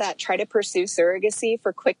out there that try to pursue surrogacy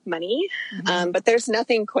for quick money. Mm-hmm. But there's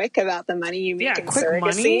nothing quick about the money you make in quick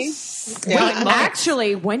surrogacy. Money? Yeah.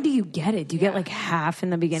 Actually, when do you get it? Do you get like half in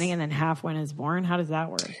the beginning and then half when it's born? How does that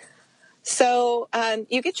work? So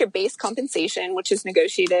you get your base compensation, which is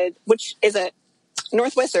negotiated, which is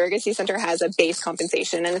Northwest Surrogacy Center has a base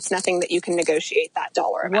compensation, and it's nothing that you can negotiate that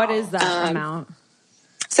dollar amount. What is that amount?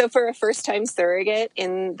 So for a first-time surrogate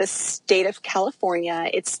in the state of California,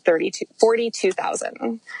 it's $42,000.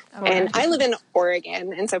 Okay. And I live in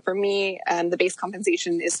Oregon, and so for me, the base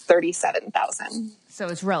compensation is $37,000. So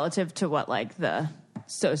it's relative to what, like the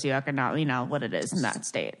socioeconomic, what it is in that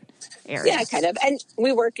state area. Yeah, kind of. And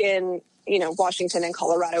we work in, Washington and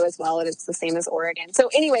Colorado as well, and it's the same as Oregon. So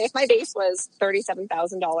anyway, if my base was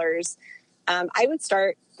 $37,000, I would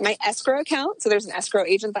start my escrow account. So there's an escrow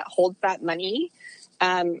agent that holds that money.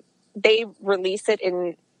 They release it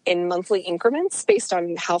in monthly increments based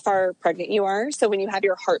on how far pregnant you are. So when you have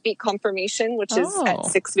your heartbeat confirmation, which is at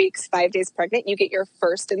 6 weeks, 5 days pregnant, you get your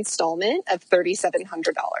first installment of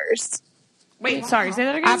 $3,700. Wait, sorry, say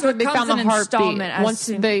that again? After they found the heartbeat. Once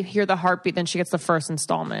Once they hear the heartbeat, then she gets the first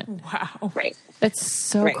installment. Wow. Right. That's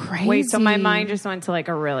so crazy. Wait, so my mind just went to like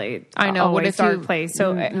a really what if dark you place.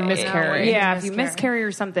 So miscarry? Yeah, if you miscarry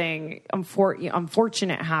or something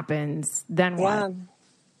unfortunate happens, then what? Yeah.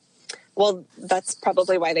 Well, that's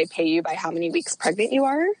probably why they pay you by how many weeks pregnant you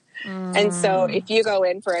are. And so if you go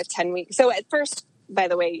in for a 10-week... So at first, by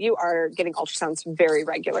the way, you are getting ultrasounds very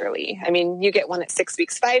regularly. I mean, you get one at 6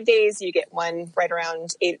 weeks, 5 days. You get one right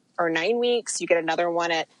around 8 or 9 weeks. You get another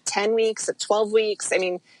one at 10 weeks, at 12 weeks. I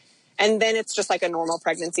mean, and then it's just like a normal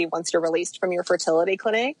pregnancy once you're released from your fertility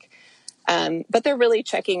clinic. But they're really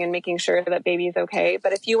checking and making sure that baby's okay.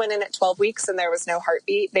 But if you went in at 12 weeks and there was no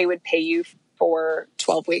heartbeat, they would pay you for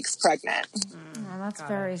 12 weeks pregnant. Oh, that's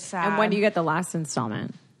very sad. And when do you get the last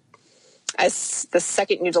installment? As the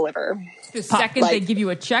second you deliver. The second they give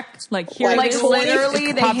you a check, like here, like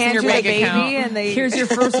literally, they hand you the baby and they here's your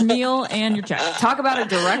first meal and your check. talk about a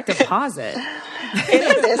direct deposit.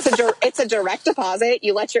 It's a direct deposit.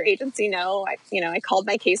 You let your agency know. I called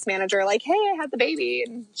my case manager, like, hey, I had the baby,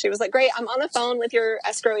 and she was like, great, I'm on the phone with your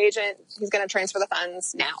escrow agent. He's going to transfer the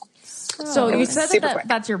funds now. So you said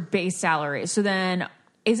that's your base salary. So then,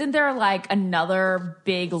 isn't there like another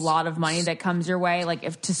big lot of money that comes your way,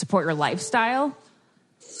 like to support your lifestyle?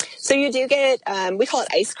 So you do get, we call it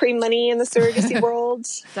ice cream money in the surrogacy world.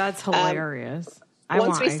 That's hilarious.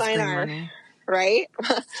 Once we sign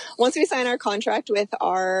our contract with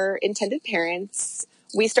our intended parents,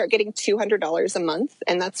 we start getting $200 a month.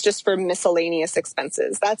 And that's just for miscellaneous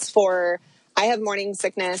expenses. That's for, I have morning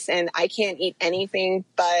sickness and I can't eat anything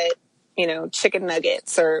but, chicken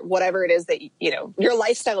nuggets or whatever it is that, your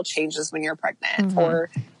lifestyle changes when you're pregnant,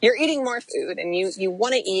 or you're eating more food and you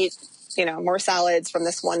want to eat, more salads from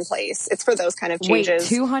this one place. It's for those kind of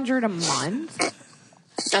changes. Wait, $200 a month?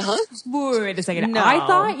 Wait a second. No. I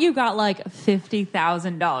thought you got like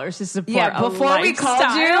 $50,000 to support. Yeah, before we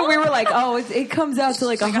called you, we were like, oh, it comes out to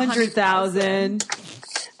like 100,000.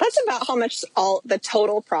 That's about how much the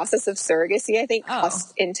total process of surrogacy, I think,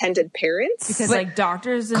 costs intended parents. Because like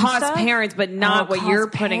doctors and cost stuff? parents, but not what you're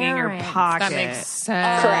putting in your pocket. That makes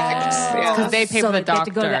sense. Correct. Because they pay for the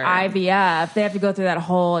doctor. They have to go to IVF. They have to go through that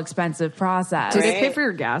whole expensive process. Do they pay for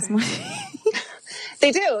your gas money? They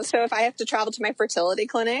do. So if I have to travel to my fertility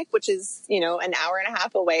clinic, which is, an hour and a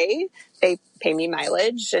half away, they pay me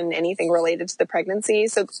mileage and anything related to the pregnancy.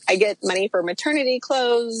 So I get money for maternity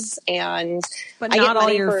clothes but not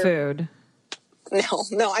all your food.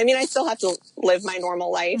 No. I mean, I still have to live my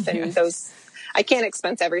normal life and I can't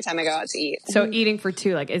expense every time I go out to eat. So eating for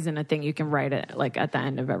two, isn't a thing you can write it at the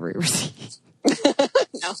end of every receipt.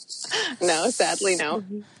 No, sadly, no.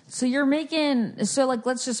 So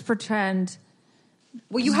let's just pretend.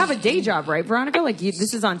 Well, you have a day job, right, Veronica?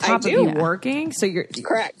 This is on top of you working. So you're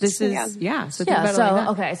correct. This is So think about it like that.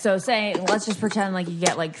 Okay. So let's just pretend you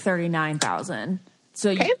get $39,000.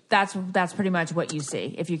 So that's pretty much what you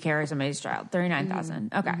see if you carry somebody's child,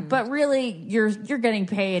 $39,000. Okay, but really you're getting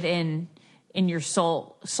paid in your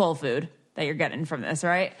soul food that you're getting from this,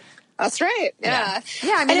 right? That's right. Yeah.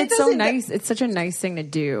 I mean, it's so nice. It's such a nice thing to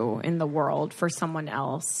do in the world for someone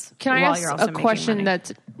else. Can I ask a question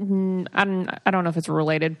that's, I don't know if it's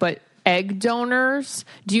related, but egg donors,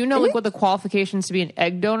 do you know what the qualifications to be an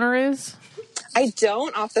egg donor is? I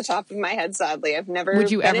don't off the top of my head, sadly. I've never Would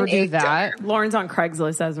you been ever an do egg that? donor. Lauren's on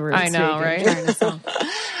Craigslist as we're I know, right? trying to sell.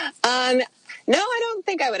 No, I don't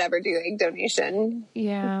think I would ever do egg donation.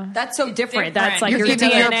 Yeah. That's so different. That's You're your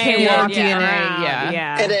giving your DNA. DNA.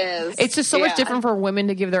 Yeah. It is. It's just so much different for women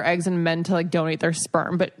to give their eggs and men to donate their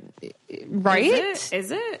sperm, but right?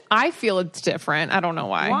 Is it? I feel it's different. I don't know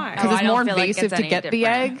why. Why? Because it's I don't more feel like invasive it's to any get the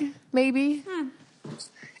different. egg, maybe.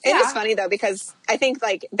 It is funny though, because I think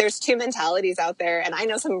there's two mentalities out there, and I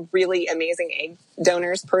know some really amazing egg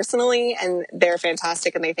donors personally, and they're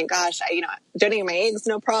fantastic, and they think, gosh, donating my eggs,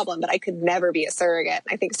 no problem, but I could never be a surrogate.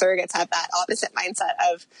 I think surrogates have that opposite mindset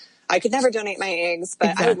of, I could never donate my eggs,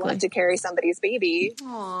 but I would love to carry somebody's baby.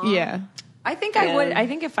 Aww. Yeah. I think I would. I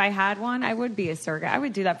think if I had one, I would be a surrogate. I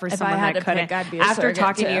would do that for someone I had that to couldn't. pick, I'd be a After surrogate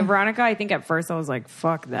talking to too. you, Veronica, I think at first I was like,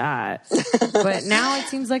 "Fuck that," but now it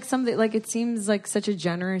seems like something. It seems like such a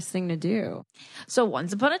generous thing to do. So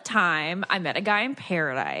once upon a time, I met a guy in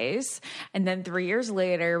Paradise, and then 3 years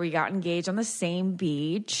later, we got engaged on the same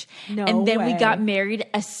beach. And then we got married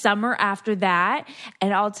a summer after that.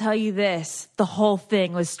 And I'll tell you this, the whole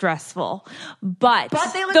thing was stressful. But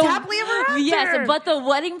they lived happily ever after. Yes, but the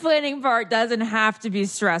wedding planning part doesn't have to be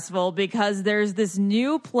stressful because there's this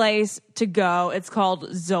new place to go. It's called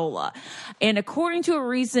Zola. And according to a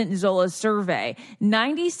recent Zola survey,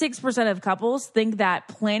 96% of couples think that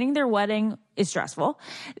planning their wedding is stressful,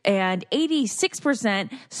 and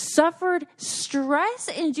 86% suffered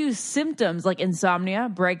stress-induced symptoms like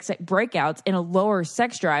insomnia, breakouts, and a lower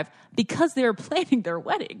sex drive because they were planning their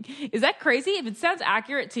wedding. Is that crazy? If it sounds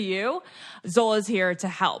accurate to you, Zola's here to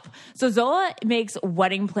help. So Zola makes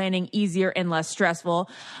wedding planning easier and less stressful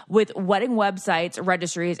with wedding websites,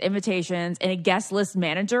 registries, invitations, and a guest list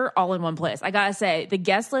manager all in one place. I gotta say, the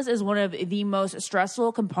guest list is one of the most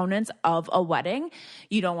stressful components of a wedding.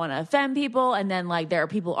 You don't want to offend people, and then like there are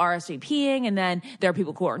people RSVPing, and then there are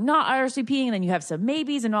people who are not RSVPing, and then you have some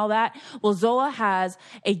maybes and all that. Well, Zola has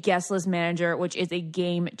a guest list manager, which is a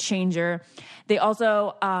game changer. They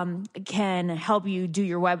also can help you do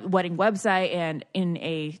your wedding website, and in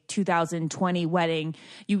a 2020 wedding,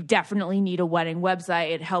 you definitely need a wedding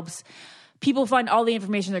website. It helps people find all the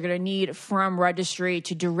information they're going to need, from registry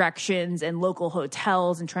to directions and local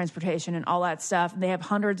hotels and transportation and all that stuff. And they have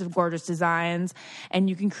hundreds of gorgeous designs,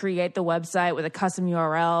 and you can create the website with a custom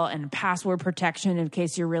URL and password protection in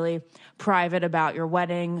case you're really private about your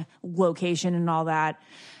wedding location and all that.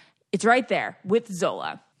 It's right there with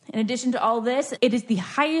Zola. In addition to all this, it is the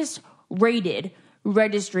highest rated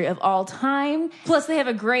registry of all time. Plus, they have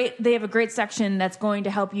a great section that's going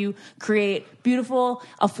to help you create beautiful,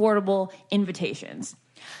 affordable invitations.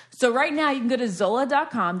 So right now you can go to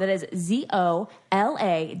Zola.com, that is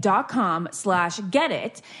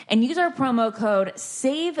ZOLA.com/get-it, and use our promo code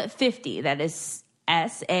SAVE50, that is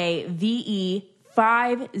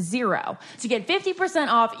SAVE50, to get 50%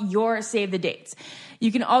 off your save the dates.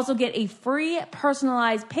 You can also get a free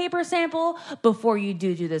personalized paper sample before you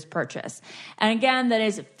do this purchase. And again, that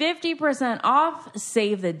is 50% off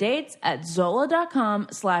save the dates at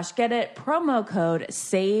Zola.com/get-it, promo code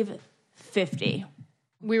SAVE50.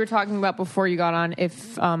 We were talking about before you got on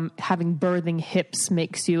if having birthing hips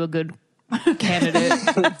makes you a good candidate.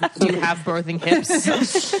 Do you have birthing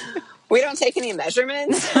hips? We don't take any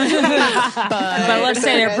measurements. but let's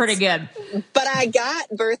say they're pretty good. But I got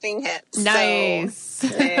birthing hips. Nice. So,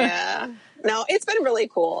 yeah. No, it's been really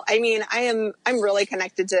cool. I mean, I'm really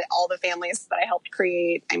connected to all the families that I helped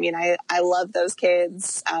create. I mean, I love those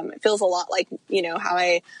kids. It feels a lot like, how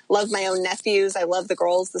I love my own nephews. I love the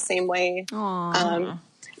girls the same way. Aww.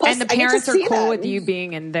 And the parents are cool with you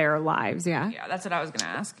being in their lives. Yeah. Yeah, that's what I was going to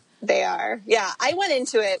ask. They are. Yeah. I went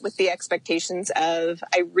into it with the expectations of,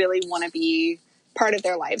 I really want to be part of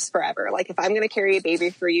their lives forever. Like, if I'm going to carry a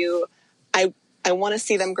baby for you, I want to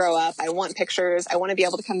see them grow up. I want pictures. I want to be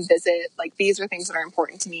able to come visit. Like, these are things that are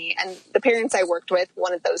important to me. And the parents I worked with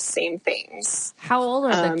wanted those same things. How old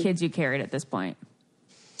are the kids you carried at this point?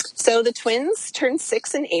 So the twins turned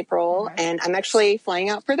 6 in April, and I'm actually flying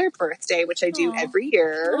out for their birthday, which I do every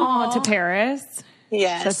year. Oh, to Paris.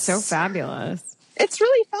 Yes. That's so fabulous. It's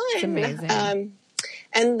really fun. It's amazing.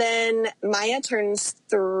 And then Maya turns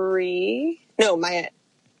 3. No, Maya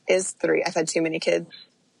is 3. I've had too many kids.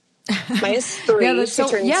 Maya's 3.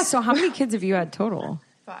 So how many kids have you had total?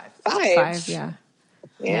 5. 5, yeah.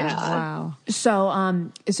 Yeah. Wow.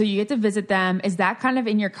 So you get to visit them. Is that kind of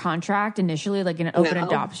in your contract initially, like an open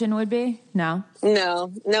adoption would be? No?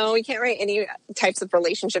 No, we can't write any types of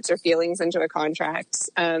relationships or feelings into a contract.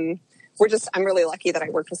 I'm really lucky that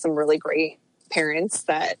I worked with some really great parents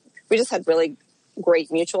that we just had really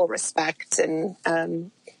great mutual respect. And,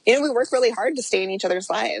 we work really hard to stay in each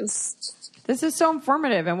other's lives. This is so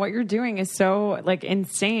informative, and what you're doing is so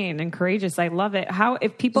insane and courageous. I love it.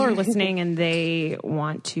 If people are listening and they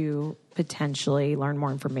want to potentially learn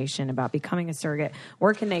more information about becoming a surrogate,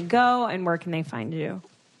 where can they go and where can they find you?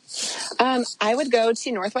 I would go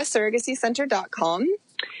to northwestsurrogacycenter.com,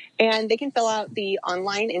 and they can fill out the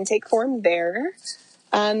online intake form there.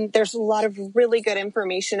 There's a lot of really good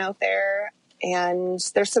information out there. And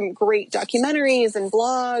there's some great documentaries and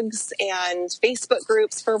blogs and Facebook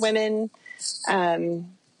groups for women.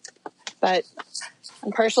 But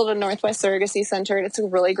I'm partial to Northwest Surrogacy Center, and it's a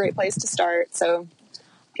really great place to start. So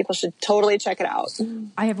people should totally check it out.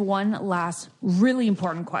 I have one last really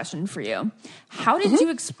important question for you. How did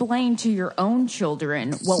you explain to your own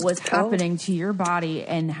children what was happening to your body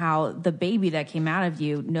and how the baby that came out of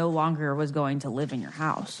you no longer was going to live in your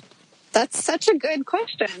house? That's such a good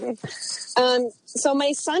question. So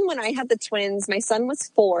my son, when I had the twins, my son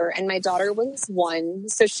was 4 and my daughter was 1.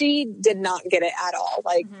 So she did not get it at all.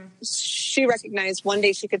 She recognized one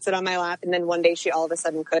day she could sit on my lap, and then one day she all of a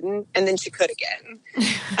sudden couldn't, and then she could again.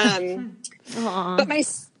 But my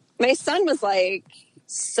son was like,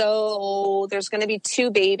 so there's going to be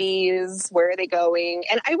 2 babies. Where are they going?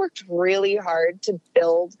 And I worked really hard to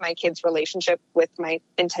build my kids' relationship with my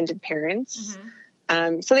intended parents.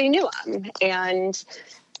 So they knew him, and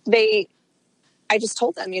I just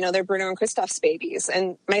told them, they're Bruno and Christoph's babies.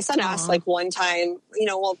 And my son asked like one time,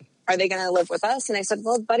 well, are they going to live with us? And I said,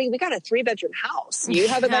 well, buddy, we got a 3-bedroom house. You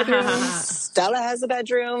have a bedroom. Stella has a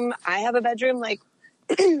bedroom. I have a bedroom. Like,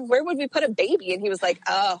 where would we put a baby? And he was like,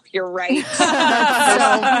 oh, you're right. That's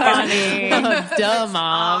so funny. Duh,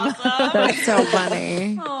 Mom. Awesome. That's so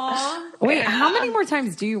funny. Aww. Wait, how many more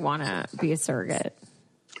times do you want to be a surrogate?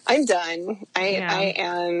 I'm done. I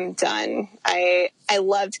am done. I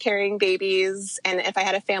loved carrying babies. And if I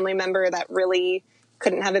had a family member that really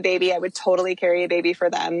couldn't have a baby, I would totally carry a baby for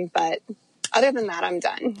them. But other than that, I'm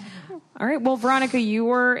done. All right. Well, Veronica, you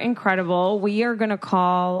were incredible. We are going to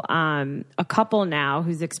call a couple now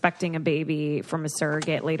who's expecting a baby from a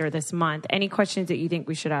surrogate later this month. Any questions that you think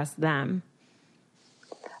we should ask them?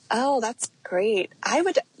 Oh, that's great. I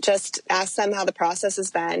would just ask them how the process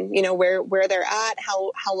has been, where they're at,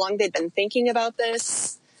 how long they've been thinking about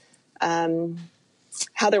this,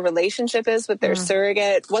 how their relationship is with their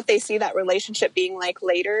surrogate, what they see that relationship being like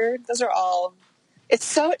later. Those are all,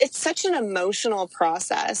 it's such an emotional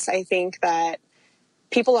process. I think that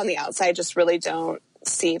people on the outside just really don't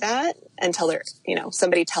see that until they're,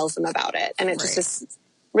 somebody tells them about it. And it just is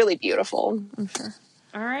really beautiful. I'm sure.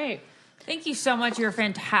 All right. Thank you so much. You're a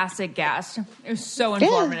fantastic guest. It was so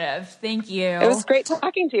informative. Yeah. Thank you. It was great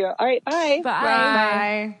talking to you. All right. Bye.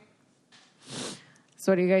 Bye.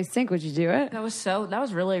 So what do you guys think? Would you do it? That was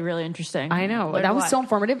really, really interesting. I know. That was so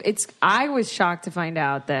informative. I was shocked to find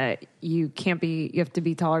out that you have to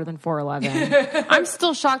be taller than 4'11". I'm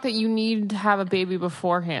still shocked that you need to have a baby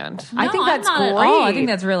beforehand. I think that's great. I think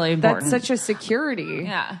that's really important. That's such a security.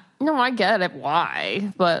 Yeah. No, I get it.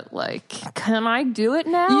 Why? But can I do it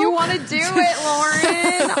now? You want to do it,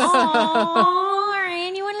 Lauren? Aww.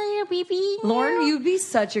 Lauren, you want a little baby? Lauren, you'd be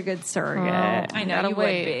such a good surrogate. I know you would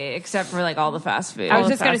be, except for all the fast food. I was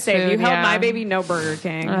just going to say, if you held my baby, no Burger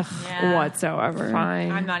King whatsoever.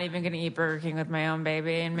 Fine. I'm not even going to eat Burger King with my own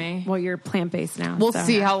baby and me. Well, you're plant-based now. We'll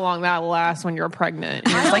see how long that lasts when you're pregnant.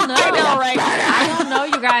 I don't know. I don't know,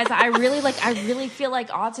 you guys. I really feel like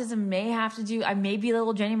autism may have to do. I may be a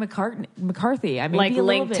little Jenny McCarthy. I may be a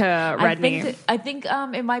linked to red meat. I think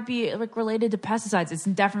it might be related to pesticides. It's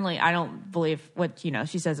definitely. I don't believe what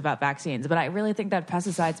she says about vaccines, but I really think that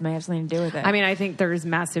pesticides may have something to do with it. I mean, I think there's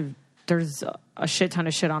a shit ton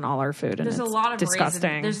of shit on all our food, and there's a lot of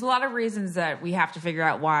disgusting. There's a lot of reasons that we have to figure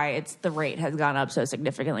out why the rate has gone up so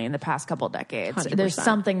significantly in the past couple of decades. 100%. There's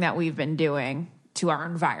something that we've been doing to our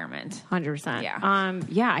environment. 100%.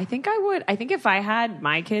 Yeah. I think I would. I think if I had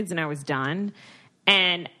my kids and I was done,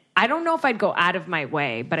 and I don't know if I'd go out of my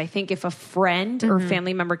way, but I think if a friend or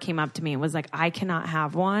family member came up to me and was like, I cannot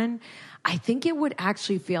have one, I think it would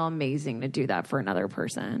actually feel amazing to do that for another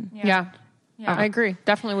person. Yeah. I agree.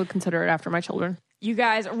 Definitely would consider it after my children. You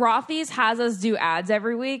guys, Rothy's has us do ads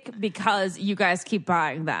every week because you guys keep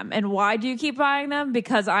buying them. And why do you keep buying them?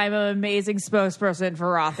 Because I'm an amazing spokesperson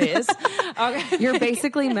for Rothy's. Okay. You're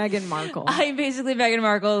basically Meghan Markle. I'm basically Meghan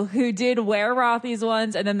Markle, who did wear Rothy's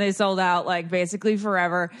once, and then they sold out basically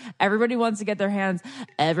forever. Everybody wants to get their hands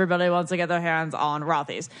on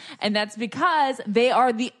Rothy's. And that's because they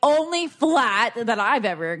are the only flat that I've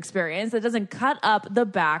ever experienced that doesn't cut up the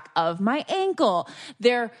back of my ankle.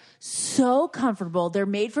 They're so comfortable. They're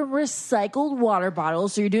made from recycled water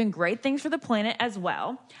bottles, so you're doing great things for the planet as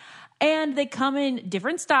well. And they come in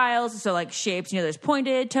different styles, so shapes, there's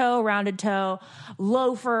pointed toe, rounded toe,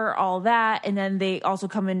 loafer, all that. And then they also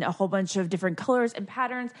come in a whole bunch of different colors and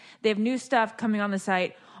patterns. They have new stuff coming on the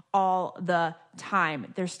site all the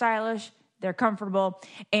time. They're stylish, they're comfortable,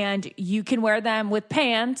 and you can wear them with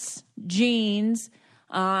pants, jeans.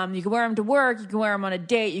 You can wear them to work, you can wear them on a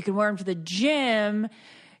date, you can wear them to the gym.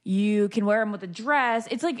 You can wear them with a dress.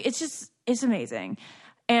 It's amazing.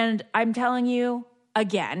 And I'm telling you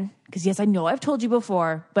again, because yes, I know I've told you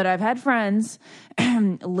before, but I've had friends,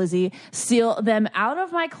 Lizzie, steal them out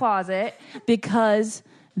of my closet because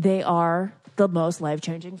they are the most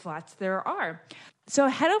life-changing flats there are. So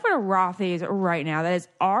head over to Rothy's right now. That is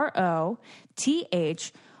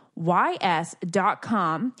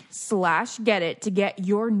ROTHYS.com/get-it to get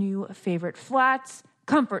your new favorite flats,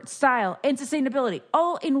 comfort, style, and sustainability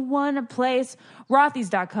all in one place.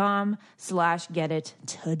 Rothys.com/get-it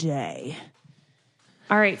today.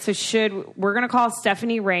 All right, so we're going to call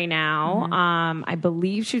Stephanie Ray now. I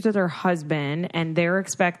believe she's with her husband, and they're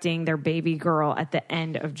expecting their baby girl at the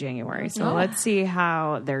end of January. So let's see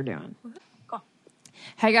how they're doing.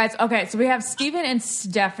 Hey guys, okay, so we have Steven and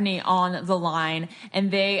Stephanie on the line,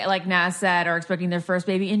 and they, like Naz said, are expecting their first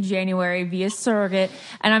baby in January via surrogate,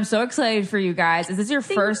 and I'm so excited for you guys. Is this your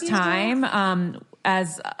first time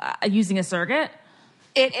as using a surrogate?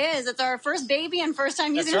 It is. It's our first baby and first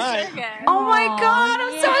time using a surrogate. Oh my God,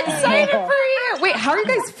 I'm so excited for you. Wait, how are you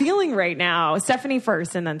guys feeling right now? Stephanie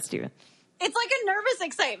first and then Steven. It's like a nervous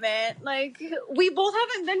excitement. Like, we both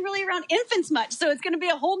haven't been really around infants much, so it's going to be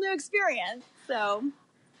a whole new experience. So,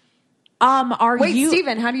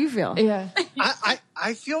 Steven, how do you feel? Yeah.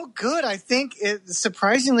 I feel good. I think it's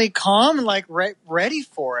surprisingly calm and like ready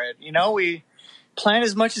for it. You know, we plan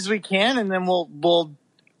as much as we can, and then we'll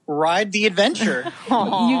ride the adventure.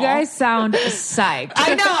 You guys sound psyched.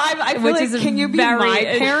 I know. I feel like, can you be my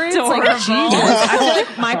parents? Like, Jesus. I feel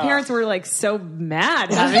like my parents were like so mad.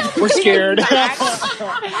 We're scared.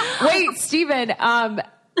 Wait, Steven,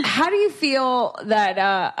 how do you feel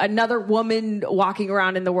that another woman walking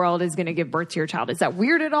around in the world is going to give birth to your child? Is that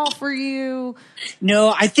weird at all for you?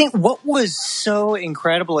 No, I think what was so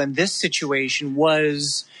incredible in this situation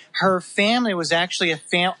was her family was actually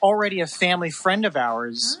already a family friend of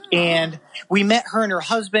ours. Oh. And we met her and her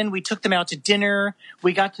husband. We took them out to dinner.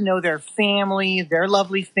 We got to know their family, their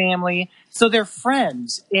lovely family. So they're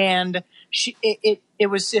friends. And it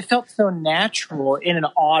felt so natural in an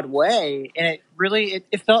odd way. And it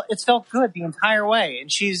felt good the entire way.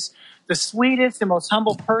 And she's the sweetest and most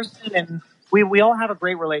humble person. And we all have a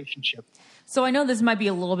great relationship. So I know this might be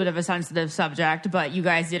a little bit of a sensitive subject, but you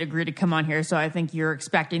guys did agree to come on here, so I think you're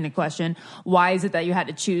expecting the question, why is it that you had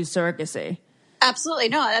to choose surrogacy? Absolutely.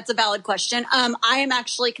 No, that's a valid question. I am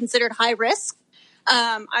actually considered high risk.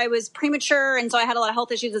 I was premature, and so I had a lot of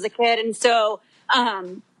health issues as a kid. And so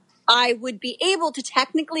I would be able to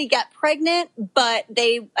technically get pregnant, but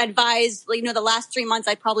they advised, the last 3 months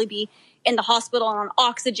I'd probably be in the hospital and on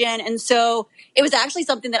oxygen. And so it was actually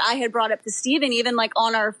something that I had brought up to Steven, even like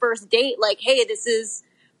on our first date, like, hey, this is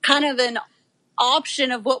kind of an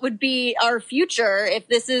option of what would be our future if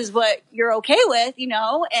this is what you're okay with,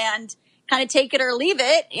 and kind of take it or leave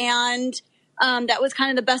it. And that was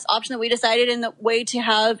kind of the best option that we decided in the way to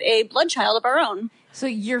have a blood child of our own. So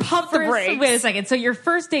wait a second. So your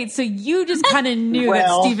first date, so you just kind of knew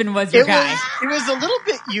that Steven was your guy. It was a little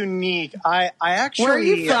bit unique. I actually... Where are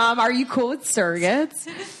you from? Are you cool with surrogates?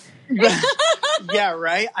 Yeah,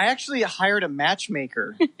 right. I actually hired a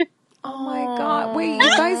matchmaker. Oh my God. Wait, you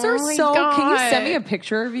guys are can you send me a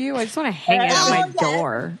picture of you? I just want to hang it on my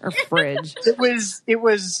door or fridge. It was, I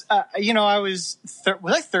was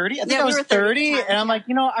I 30? I think I was 30. And I'm like,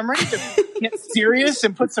 I'm ready to get serious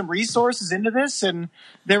and put some resources into this. And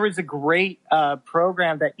there was a great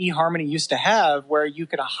program that eHarmony used to have where you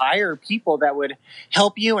could hire people that would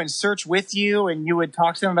help you and search with you. And you would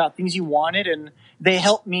talk to them about things you wanted. And they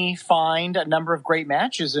helped me find a number of great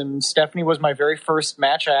matches, and Stephanie was my very first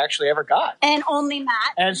match I actually ever got. And only match.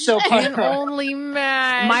 And so only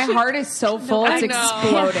match. My heart is so full, it's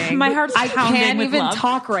exploding. My heart's pounding. I can't even love.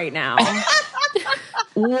 talk right now.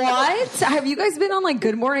 What? Have you guys been on like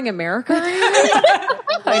Good Morning America?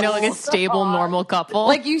 I know, like a stable, normal couple.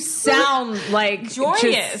 Like you sound like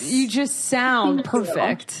joyous. You just sound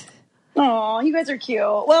perfect. Oh, you guys are cute.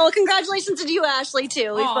 Well, congratulations to you, Ashley,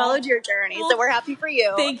 too. We followed your journey, so we're happy for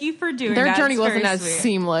you. Thank you for doing that. Their journey wasn't as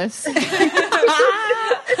seamless.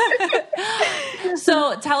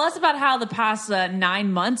 So tell us about how the past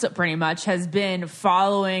 9 months pretty much has been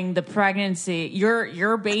following the pregnancy,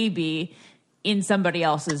 your baby in somebody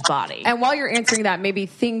else's body. And while you're answering that, maybe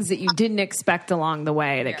things that you didn't expect along the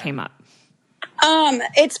way that came up.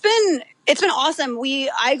 It's been awesome.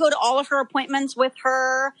 I go to all of her appointments with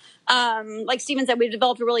her. Like Steven said, we've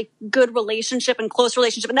developed a really good relationship and close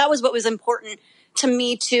relationship. And that was what was important to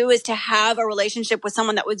me too, is to have a relationship with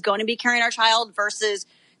someone that was going to be carrying our child versus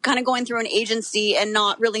kind of going through an agency and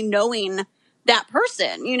not really knowing that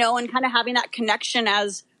person, and kind of having that connection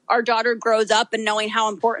as our daughter grows up and knowing how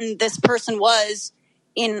important this person was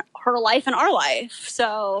in her life and our life.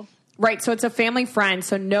 So. Right. So it's a family friend.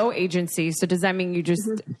 So no agency. So does that mean you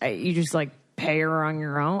just like pay her on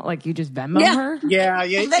your own? Like you just Venmo her? Yeah.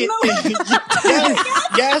 Yes.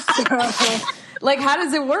 Like, how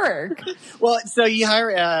does it work? Well, so you hire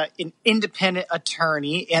an independent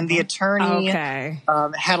attorney, and the attorney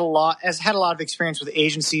had a lot of experience with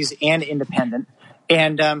agencies and independent.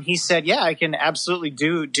 And he said, "Yeah, I can absolutely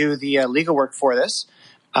do the legal work for this."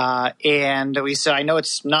 And we said, "I know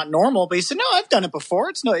it's not normal," but he said, "No, I've done it before.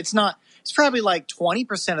 It's not. It's probably like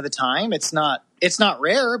 20% of the time. It's not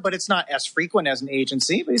rare, but it's not as frequent as an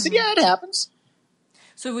agency." But he said, "Yeah, it happens."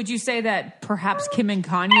 So would you say that perhaps Kim and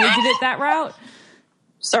Kanye did it that route?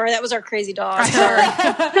 Sorry, that was our crazy dog. Sorry.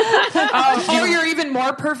 You're even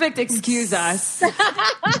more perfect. Excuse us.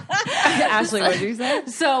 Ashley, what did you say?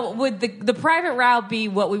 So would the private route be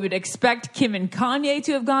what we would expect Kim and Kanye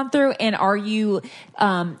to have gone through? And are you,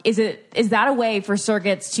 is that a way for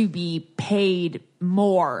surrogates to be paid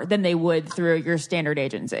more than they would through your standard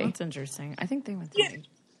agency? That's interesting. I think they went through.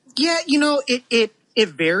 Yeah, it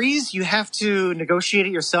varies. You have to negotiate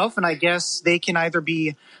it yourself, and I guess they can either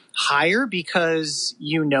be higher because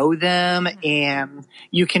you know them and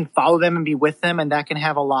you can follow them and be with them, and that can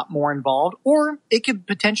have a lot more involved, or it could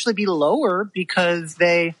potentially be lower because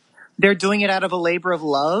they're doing it out of a labor of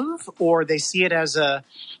love, or they see it as a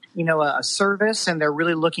service and they're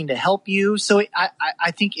really looking to help you. So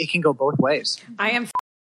I think it can go both ways.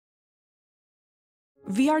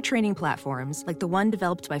 VR training platforms, like the one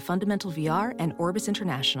developed by Fundamental VR and Orbis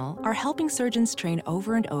International, are helping surgeons train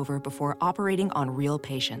over and over before operating on real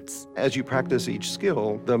patients. As you practice each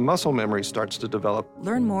skill, the muscle memory starts to develop.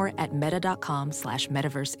 Learn more at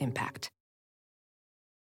meta.com/metaverseimpact.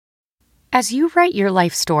 As you write your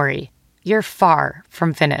life story, you're far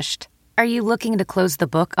from finished. Are you looking to close the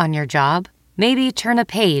book on your job? Maybe turn a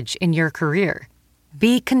page in your career?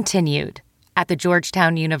 Be continued at the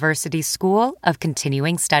Georgetown University School of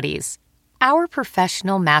Continuing Studies. Our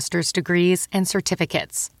professional master's degrees and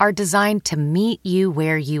certificates are designed to meet you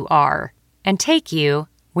where you are and take you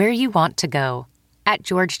where you want to go. At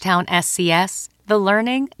Georgetown SCS, the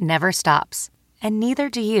learning never stops, and neither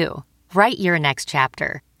do you. Write your next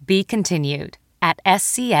chapter. Be continued at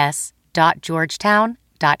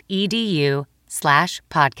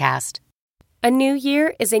scs.georgetown.edu/podcast. A new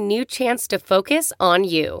year is a new chance to focus on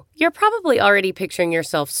you. You're probably already picturing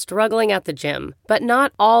yourself struggling at the gym, but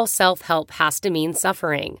not all self-help has to mean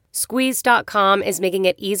suffering. Squeeze.com is making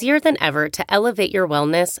it easier than ever to elevate your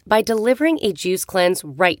wellness by delivering a juice cleanse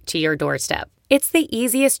right to your doorstep. It's the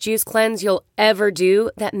easiest juice cleanse you'll ever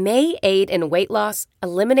do that may aid in weight loss,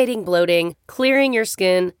 eliminating bloating, clearing your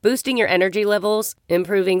skin, boosting your energy levels,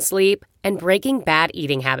 improving sleep, and breaking bad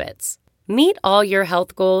eating habits. Meet all your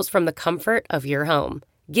health goals from the comfort of your home.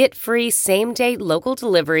 Get free same-day local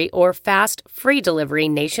delivery or fast free delivery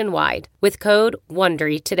nationwide with code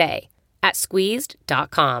WONDERY today at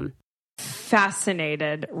squeezed.com.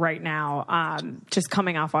 Fascinated right now, just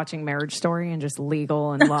coming off watching Marriage Story and just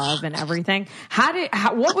legal and love and everything.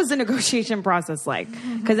 What was the negotiation process like?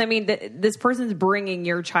 Because I mean, this person's bringing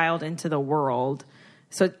your child into the world.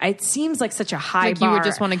 So it seems like such a high bar. You would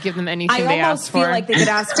just want to give them anything they ask for. I almost feel like they could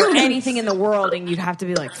ask for anything in the world, and you'd have to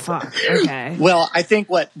be like, "Fuck, okay." Well, I think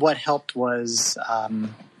what helped was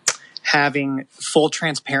having full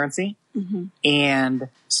transparency and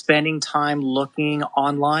spending time looking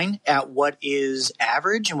online at what is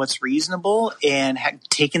average and what's reasonable, and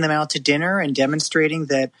taking them out to dinner and demonstrating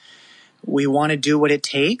that we want to do what it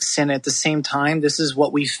takes, and at the same time, this is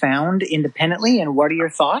what we found independently, and what are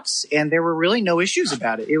your thoughts? And there were really no issues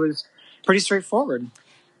about it. It was pretty straightforward.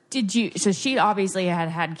 So she obviously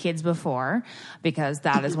had kids before, because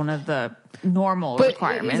that is one of the normal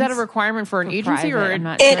requirements. Is that a requirement for an agency? Or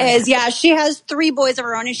it is, yeah. She has 3 boys of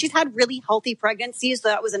her own, and she's had really healthy pregnancies, so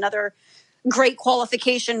that was another great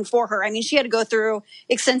qualification for her. I mean, she had to go through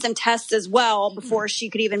extensive tests as well before she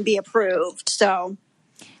could even be approved, so...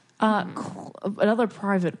 Another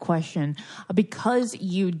private question, because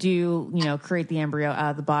you do, create the embryo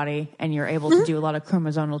out of the body and you're able to do a lot of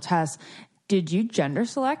chromosomal tests, did you gender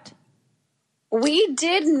select? We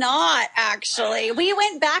did not, actually. We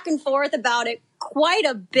went back and forth about it quite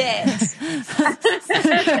a bit.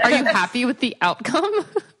 Are you happy with the outcome?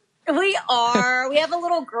 We are. We have a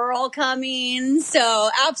little girl coming,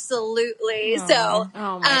 so absolutely. Oh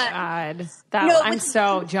my God. I'm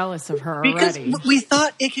so jealous of her because already. We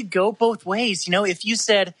thought it could go both ways. If you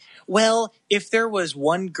said, well, if there was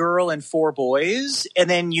 1 girl and 4 boys, and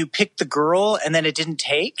then you picked the girl and then it didn't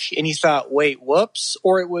take, and you thought, wait, whoops,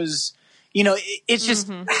 or it was, it's just,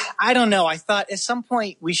 I don't know. I thought at some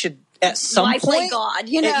point we should, at some Why point, play God,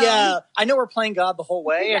 Yeah, I know we're playing God the whole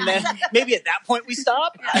way, and then maybe at that point we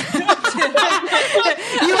stop.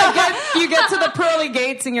 You get to the pearly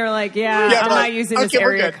gates and you're like, I'm not using this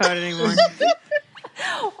area code anymore.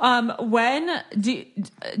 When do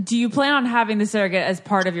you plan on having the surrogate as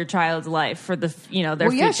part of your child's life for the their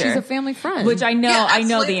future? She's a family friend, which I know. Yeah, I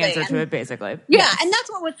know the answer to it basically. Yeah, and that's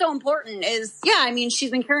what was so important is I mean, she's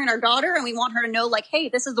been carrying our daughter, and we want her to know, like, hey,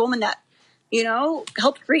 this is the woman that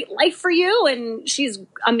helped create life for you, and she's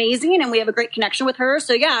amazing, and we have a great connection with her.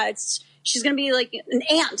 So she's going to be like an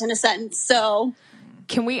aunt in a sense. So,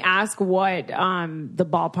 can we ask what the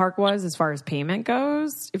ballpark was as far as payment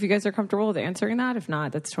goes? If you guys are comfortable with answering that, if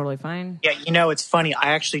not, that's totally fine. Yeah, it's funny.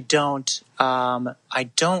 I actually don't. I'm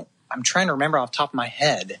trying to remember off the top of my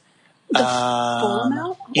head full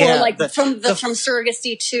amount? Yeah, or like from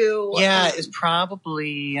surrogacy to is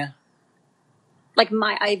probably like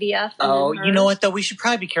my IVF. Oh, you know what though? We should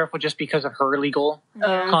probably be careful just because of her legal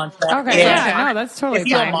contract. Okay, yeah, no, that's totally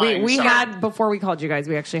fine. Mind, we had, before we called you guys,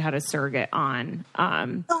 we actually had a surrogate on.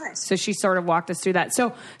 So she sort of walked us through that.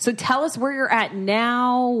 So tell us where you're at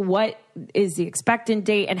now. What is the expectant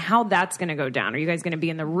date and how that's going to go down? Are you guys going to be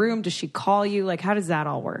in the room? Does she call you? Like, how does that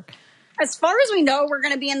all work? As far as we know, we're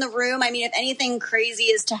going to be in the room. I mean, if anything crazy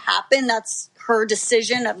is to happen, that's her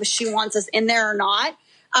decision of if she wants us in there or not.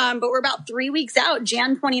 But we're about 3 weeks out.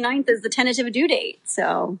 Jan 29th is the tentative due date.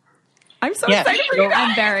 So I'm so excited for you guys.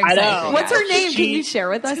 I'm very excited. What's her name? Can you share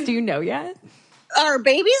with us? Do you know yet? Our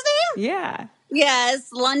baby's name? Yeah.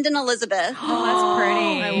 Yes, London Elizabeth. Oh, that's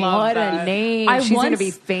pretty. I love that. A name. She's going to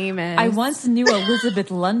be famous. I once knew Elizabeth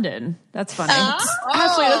London. That's funny.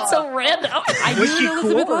 Ashley, that's so random. I knew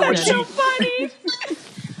Elizabeth London. That's so funny.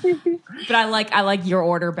 But I like your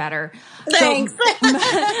order better. Thanks. So,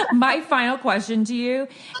 my final question to you,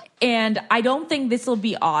 and I don't think this will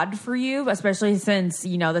be odd for you, especially since,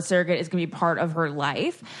 the surrogate is going to be part of her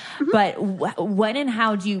life. Mm-hmm. But when and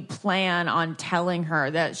how do you plan on telling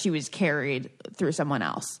her that she was carried through someone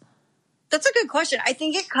else? That's a good question. I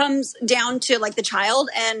think it comes down to like the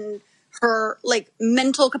child and her like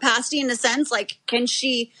mental capacity in a sense. Like, can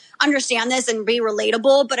she understand this and be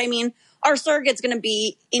relatable? But I mean, our surrogate's going to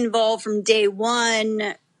be involved from day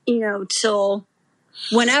one, till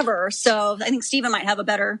whenever. So I think Stephen might have a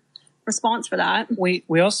better response for that. We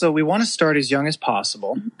want to start as young as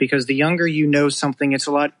possible because the younger you know something, it's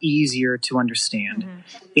a lot easier to understand. Mm-hmm.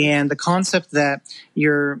 And the concept that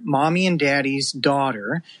you're mommy and daddy's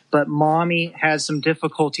daughter, but mommy has some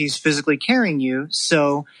difficulties physically carrying you.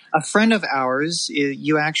 So a friend of ours,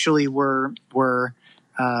 you actually were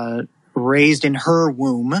raised in her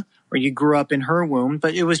womb, or you grew up in her womb,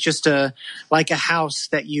 but it was just like a house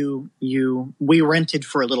that we rented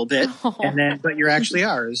for a little bit, but you're actually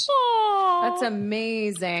ours. That's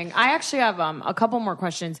amazing. I actually have a couple more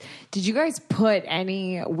questions. Did you guys put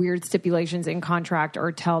any weird stipulations in contract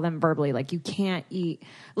or tell them verbally, like you can't eat?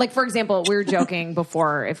 Like, for example, we were joking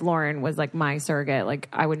before, if Lauren was like my surrogate, like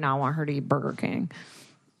I would not want her to eat Burger King.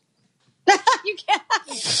 You can't.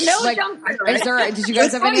 No junk food. Did you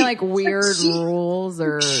guys have any like weird rules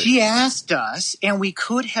or? She asked us, and we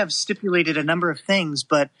could have stipulated a number of things,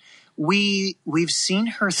 but we've seen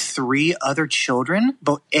her 3 other children,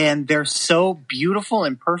 and they're so beautiful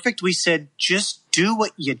and perfect. We said, just do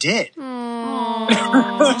what you did.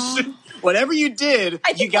 Whatever you did,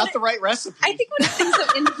 you got the right recipe. I think one of the things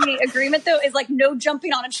that in the agreement though is like no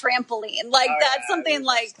jumping on a trampoline. Like that's something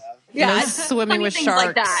like no swimming with sharks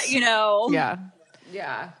like that.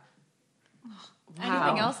 Yeah. Wow.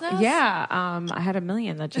 Anything else now? Yeah. I had a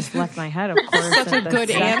million that just left my head. Of course, such a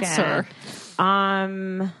good answer.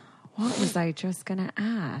 What was I just gonna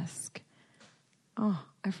ask? Oh,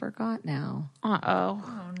 I forgot now. No.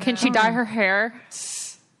 Can she dye her hair?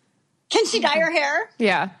 Can she dye her hair?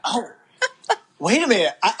 Yeah. Oh. Wait a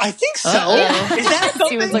minute. I think so. Is that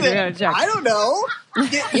something that, I don't know.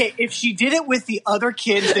 If she did it with the other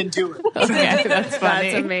kids, then do it. Okay, that's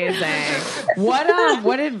funny. That's amazing.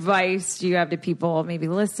 What advice do you have to people maybe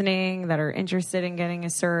listening that are interested in getting a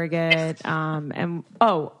surrogate? I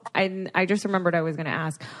just remembered I was going to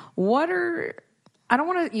ask, I don't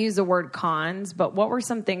want to use the word cons, but what were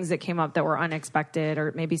some things that came up that were unexpected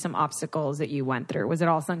or maybe some obstacles that you went through? Was it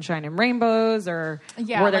all sunshine and rainbows or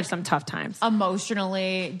were there some tough times?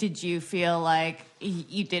 Emotionally, did you feel like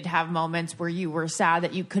you did have moments where you were sad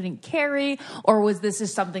that you couldn't carry, or was this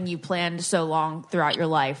just something you planned so long throughout your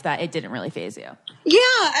life that it didn't really faze you?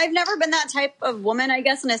 Yeah, I've never been that type of woman, I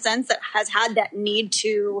guess, in a sense that has had that need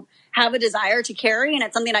to have a desire to carry. And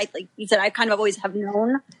it's something like you said, I kind of always have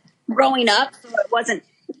known growing up, so it wasn't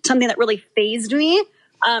something that really fazed me.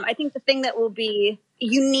 I think the thing that will be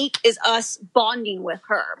unique is us bonding with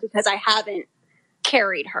her because I haven't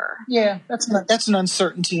carried her. Yeah, that's an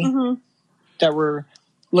uncertainty that we're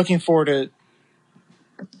looking forward to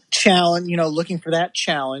looking for that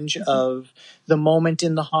challenge of the moment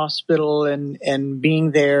in the hospital and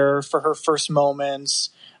being there for her first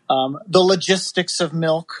moments. The logistics of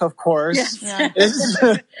milk, of course, is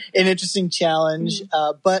an interesting challenge.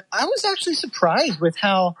 But I was actually surprised with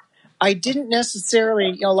how I didn't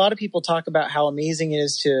necessarily, a lot of people talk about how amazing it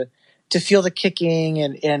is to feel the kicking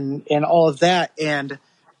and all of that. And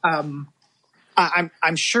I'm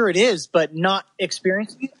sure it is, but not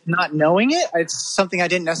experiencing it, not knowing it, it's something I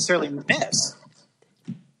didn't necessarily miss.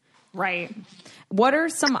 Right. What are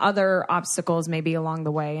some other obstacles maybe along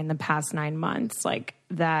the way in the past 9 months, like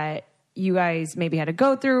that you guys maybe had to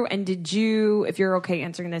go through? And did you, if you're okay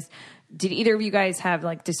answering this, did either of you guys have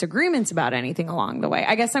like disagreements about anything along the way?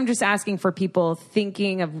 I guess I'm just asking for people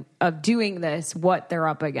thinking of doing this, what they're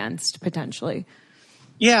up against potentially.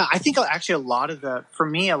 Yeah, I think actually a lot of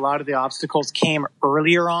the obstacles came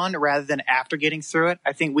earlier on rather than after getting through it.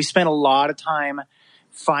 I think we spent a lot of time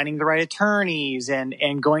finding the right attorneys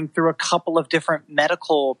and going through a couple of different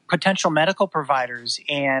potential medical providers.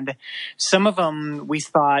 And some of them we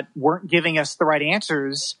thought weren't giving us the right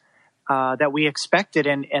answers that we expected,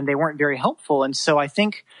 and they weren't very helpful. And so I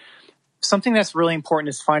think something that's really important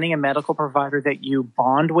is finding a medical provider that you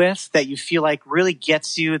bond with, that you feel like really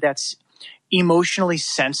gets you, that's emotionally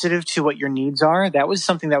sensitive to what your needs are. That was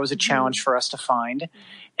something that was a challenge for us to find.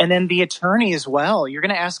 And then the attorney as well. You're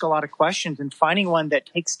going to ask a lot of questions, and finding one that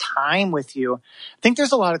takes time with you. I think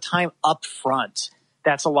there's a lot of time up front.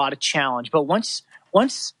 That's a lot of challenge. But once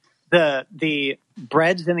the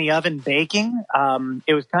bread's in the oven baking,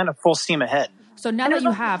 it was kind of full steam ahead. So now that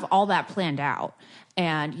you have all that planned out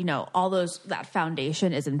and, all that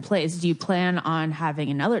foundation is in place, do you plan on having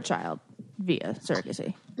another child via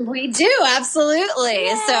surrogacy? We do, absolutely.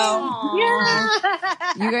 Aww. So, yeah.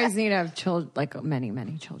 You guys need to have children, like many,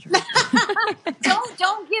 many children.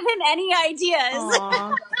 Don't give him any ideas.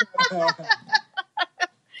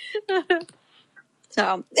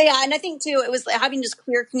 So, yeah, and I think too, it was having just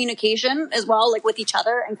clear communication as well, like with each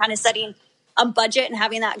other, and kind of setting a budget and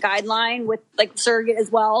having that guideline with like surrogate as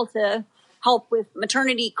well to help with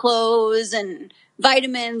maternity clothes and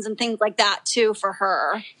vitamins and things like that too for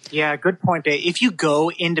her. Yeah, good point, babe. If you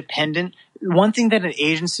go independent, one thing that an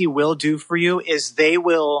agency will do for you is they've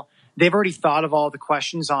already thought of all the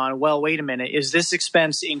questions on, well, wait a minute, is this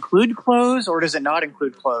expense include clothes or does it not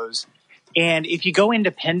include clothes? And if you go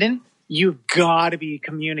independent, you've got to be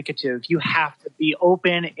communicative. You have to be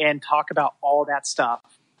open and talk about all that stuff.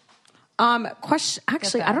 Question.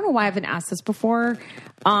 Actually, I don't know why I haven't asked this before.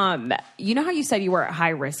 You know how you said you were at high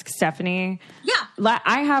risk, Stephanie? Yeah.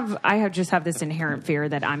 I have just have this inherent fear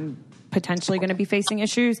that I'm potentially going to be facing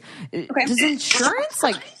issues. Okay. Does insurance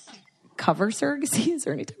cover surrogacy? Is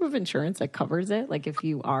there any type of insurance that covers it? Like if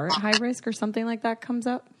you are at high risk or something like that comes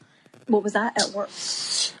up? What was that at work?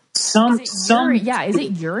 Is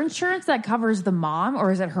it your insurance that covers the mom,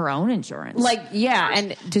 or is it her own insurance?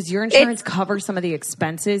 And does your insurance cover some of the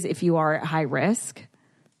expenses if you are at high risk?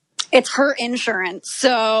 It's her insurance.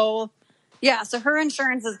 So, yeah, so her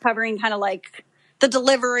insurance is covering kind of like the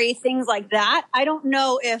delivery, things like that. I don't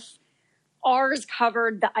know if ours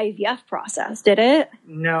covered the IVF process, did it?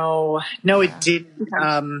 No, it didn't.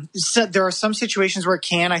 Okay. So there are some situations where it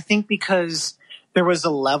can, I think, because there was a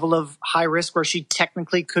level of high risk where she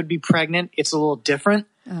technically could be pregnant. It's a little different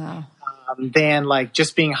than like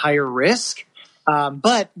just being higher risk.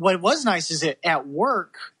 But what was nice is that at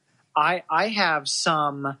work, I have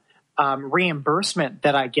some reimbursement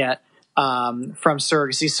that I get from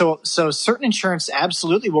surrogacy. So certain insurance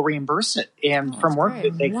absolutely will reimburse it. And from work,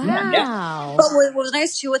 they can. Yeah. But what was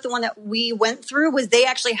nice too with the one that we went through was they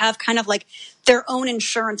actually have kind of like their own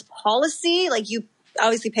insurance policy. Like you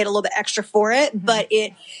obviously paid a little bit extra for it, but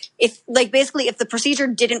if the procedure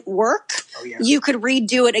didn't work, you could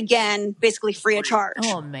redo it again, basically free of charge.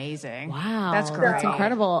 Oh, amazing. Wow. That's great. That's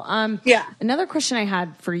incredible. Yeah. Another question I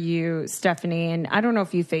had for you, Stephanie, and I don't know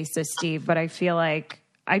if you face this, Steve, but I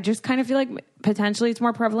just kind of feel like potentially it's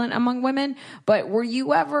more prevalent among women, but were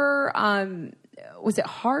you ever, was it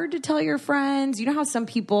hard to tell your friends? You know how some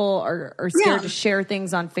people are scared to share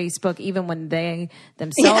things on Facebook even when they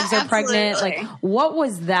themselves are pregnant? Like, what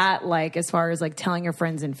was that like as far as like telling your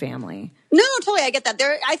friends and family? No, totally. I get that.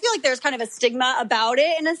 I feel like there's kind of a stigma about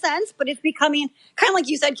it in a sense, but it's becoming kind of like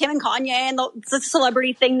you said, Kim and Kanye, and it's a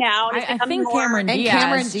celebrity thing now. And I think Cameron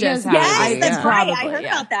Diaz. Yes, that's right. I heard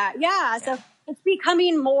about that. Yeah. So it's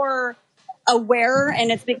becoming more aware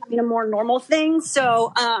and it's becoming a more normal thing.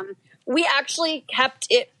 So, we actually kept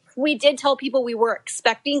it. We did tell people we were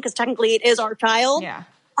expecting because technically it is our child. Yeah.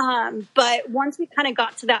 But once we kind of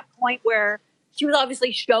got to that point where she was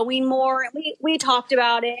obviously showing more, and we talked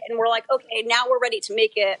about it, and we're like, okay, now we're ready to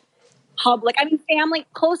make it public. I mean,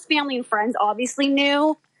 close family and friends obviously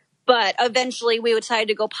knew, but eventually we decided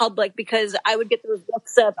to go public because I would get those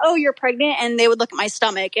looks of, oh, you're pregnant, and they would look at my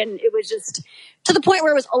stomach, and it was just to the point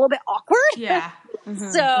where it was a little bit awkward. Yeah.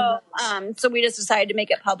 Mm-hmm. So we just decided to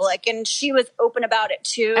make it public, and she was open about it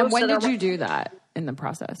too. And when did you do that in the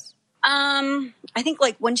process? I think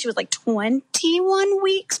like when she was like 21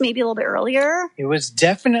 weeks, maybe a little bit earlier. It was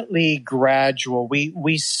definitely gradual.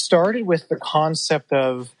 We started with the concept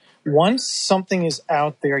of once something is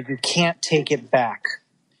out there, you can't take it back.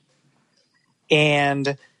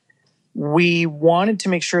 And we wanted to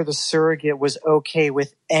make sure the surrogate was okay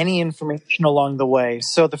with any information along the way.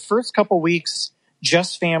 So the first couple weeks,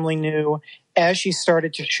 just family knew. As she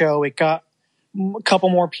started to show, it got a couple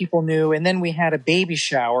more people knew. And then we had a baby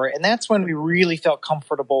shower. And that's when we really felt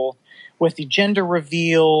comfortable with the gender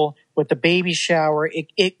reveal, with the baby shower.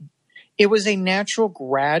 It was a natural,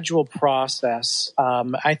 gradual process.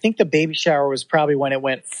 I think the baby shower was probably when it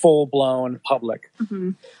went full-blown public.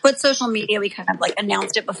 Mm-hmm. With social media, we kind of like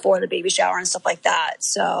announced it before the baby shower and stuff like that.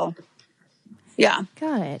 So, yeah.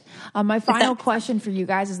 Good. My final question for you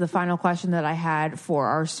guys is the final question that I had for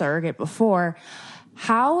our surrogate before.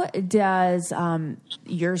 How does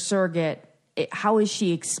your surrogate, how is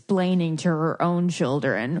she explaining to her own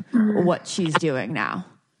children what she's doing now?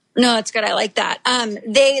 No, it's good. I like that.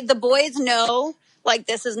 The boys know, like,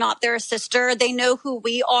 this is not their sister. They know who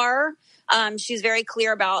we are. She's very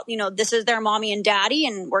clear about, this is their mommy and daddy,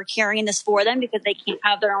 and we're carrying this for them because they can't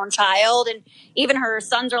have their own child. And even her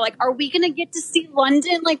sons are like, are we going to get to see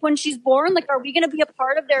London, like, when she's born? Like, are we going to be a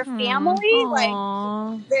part of their family?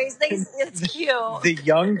 Like, it's cute. The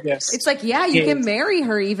youngest. It's like, yeah, you can marry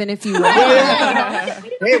her even if you want.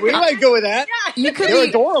 Hey, we might go with that. You could They're be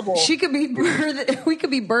adorable. She could be we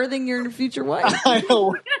could be birthing your future wife. I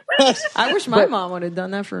know. I wish my mom would have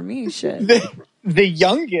done that for me. Shit. The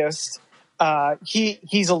youngest,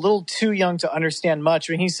 he's a little too young to understand much.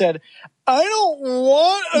 When he said, "I don't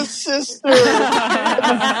want a sister,"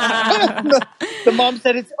 the mom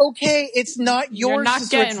said, "It's okay. It's not yours. You're not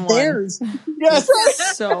sister, getting it's one." theirs." Yes,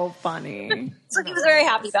 So funny. So he was very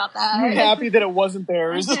happy about that. I'm happy that it wasn't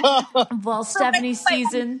theirs. Well, Stephanie,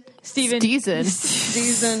 Steven, Stephanie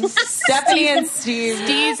and Steve.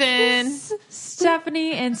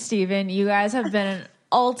 Stephanie and Steven, you guys have been an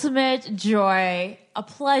ultimate joy. A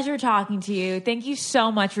pleasure talking to you. Thank you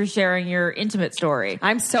so much for sharing your intimate story.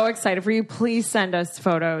 I'm so excited for you. Please send us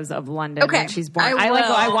photos of London when she's born.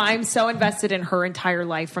 I'm so invested in her entire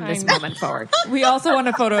life from this moment forward. We also want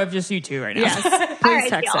a photo of just you two right now. Yes. Please All right,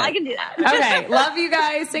 text deal. it. I can do that. Okay. Love you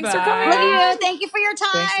guys. Thanks for coming. Love you. Thank you for your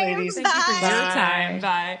time. Thanks, ladies. Bye. Thank you for Your time.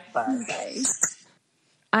 Bye. Bye.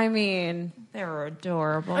 I mean, They were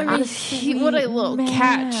adorable. What a little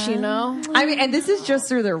catch, and this is just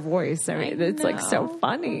through their voice. I mean, it's like so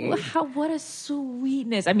funny. What a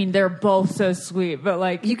sweetness. I mean, they're both so sweet, but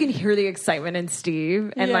like You can hear the excitement in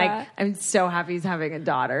Steve, and Yeah. like, I'm so happy he's having a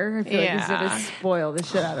daughter. I feel like he's gonna spoil the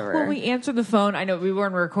shit out of her. when we answered the phone, I know we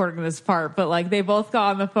weren't recording this part, but like they both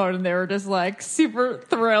got on the phone and they were just like super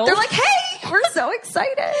thrilled. They're like, "Hey, we're so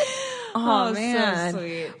excited!" Oh man, so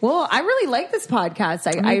sweet. Well, I really like this podcast.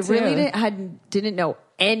 I really didn't know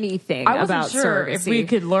anything I wasn't about sure surrogacy. if we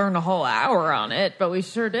could learn a whole hour on it, but we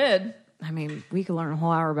sure did. I mean, we could learn a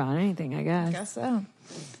whole hour about anything. I guess. So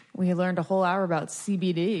we learned a whole hour about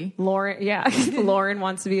CBD. Lauren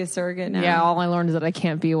wants to be a surrogate now. Yeah, all I learned is that I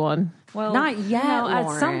can't be one. Well, not yet.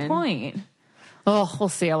 at some Lauren. point. Oh, we'll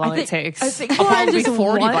see how long it takes. I think I'll probably be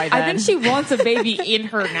 40 by then. I think she wants a baby in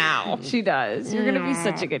her now. She does. You're going to be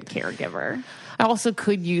such a good caregiver. I also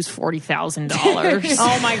could use $40,000.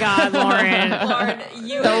 Oh my God, Lauren.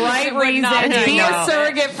 You The right reason. Be a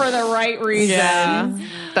surrogate for the right reason. Yeah,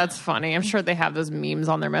 that's funny. I'm sure they have those memes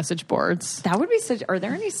on their message boards. That would be such. Are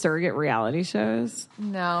there any surrogate reality shows?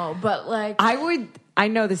 No, but like I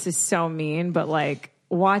know this is so mean, but like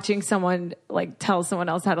watching someone like tell someone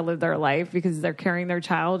else how to live their life because they're carrying their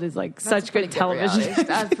child is like such good television.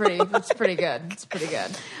 That's pretty good. It's pretty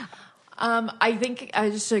good. I think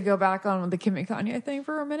I just should go back on the Kim and Kanye thing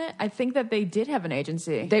for a minute. I think that they did have an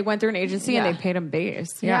agency. They went through an agency and they paid them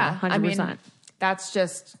base. Yeah, 100%. I mean, that's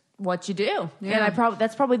just what you do. Yeah. And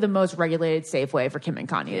that's probably the most regulated, safe way for Kim and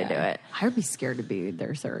Kanye to do it. I would be scared to be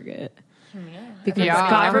their surrogate. Yeah. Because Yeah.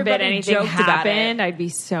 God forbid Everybody anything joked about happened, I'd be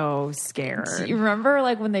so scared. You remember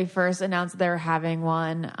like when they first announced they were having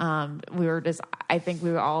one, I think we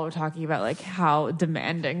were all talking about like how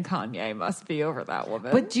demanding Kanye must be over that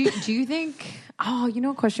woman. But do you think,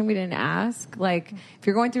 a question we didn't ask? Like, if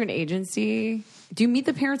you're going through an agency, do you meet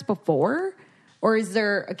the parents before? Or is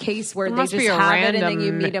there a case where they must just be a have it and then random-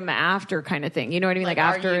 you meet them after kind of thing? You know what I mean? Like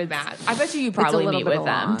after it's... I bet you a probably little meet bit with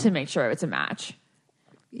them along. to make sure it's a match.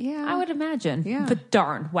 Yeah. I would imagine. Yeah. But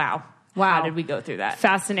darn, wow. How did we go through that?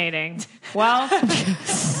 Fascinating. Well,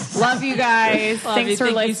 love you guys. Thanks for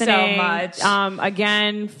Thank listening. you so much.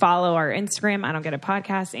 Again, follow our Instagram, I Don't Get a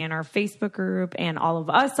Podcast, and our Facebook group, and all of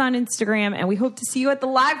us on Instagram. And we hope to see you at the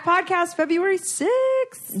live podcast February 6th.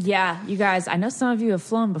 Yeah, you guys, I know some of you have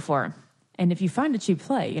flown before. And if you find a cheap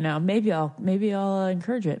play, maybe I'll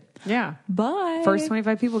encourage it. Yeah. Bye. First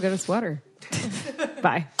 25 people get a sweater.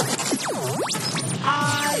 Bye.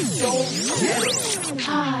 I don't get it.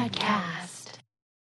 Podcast.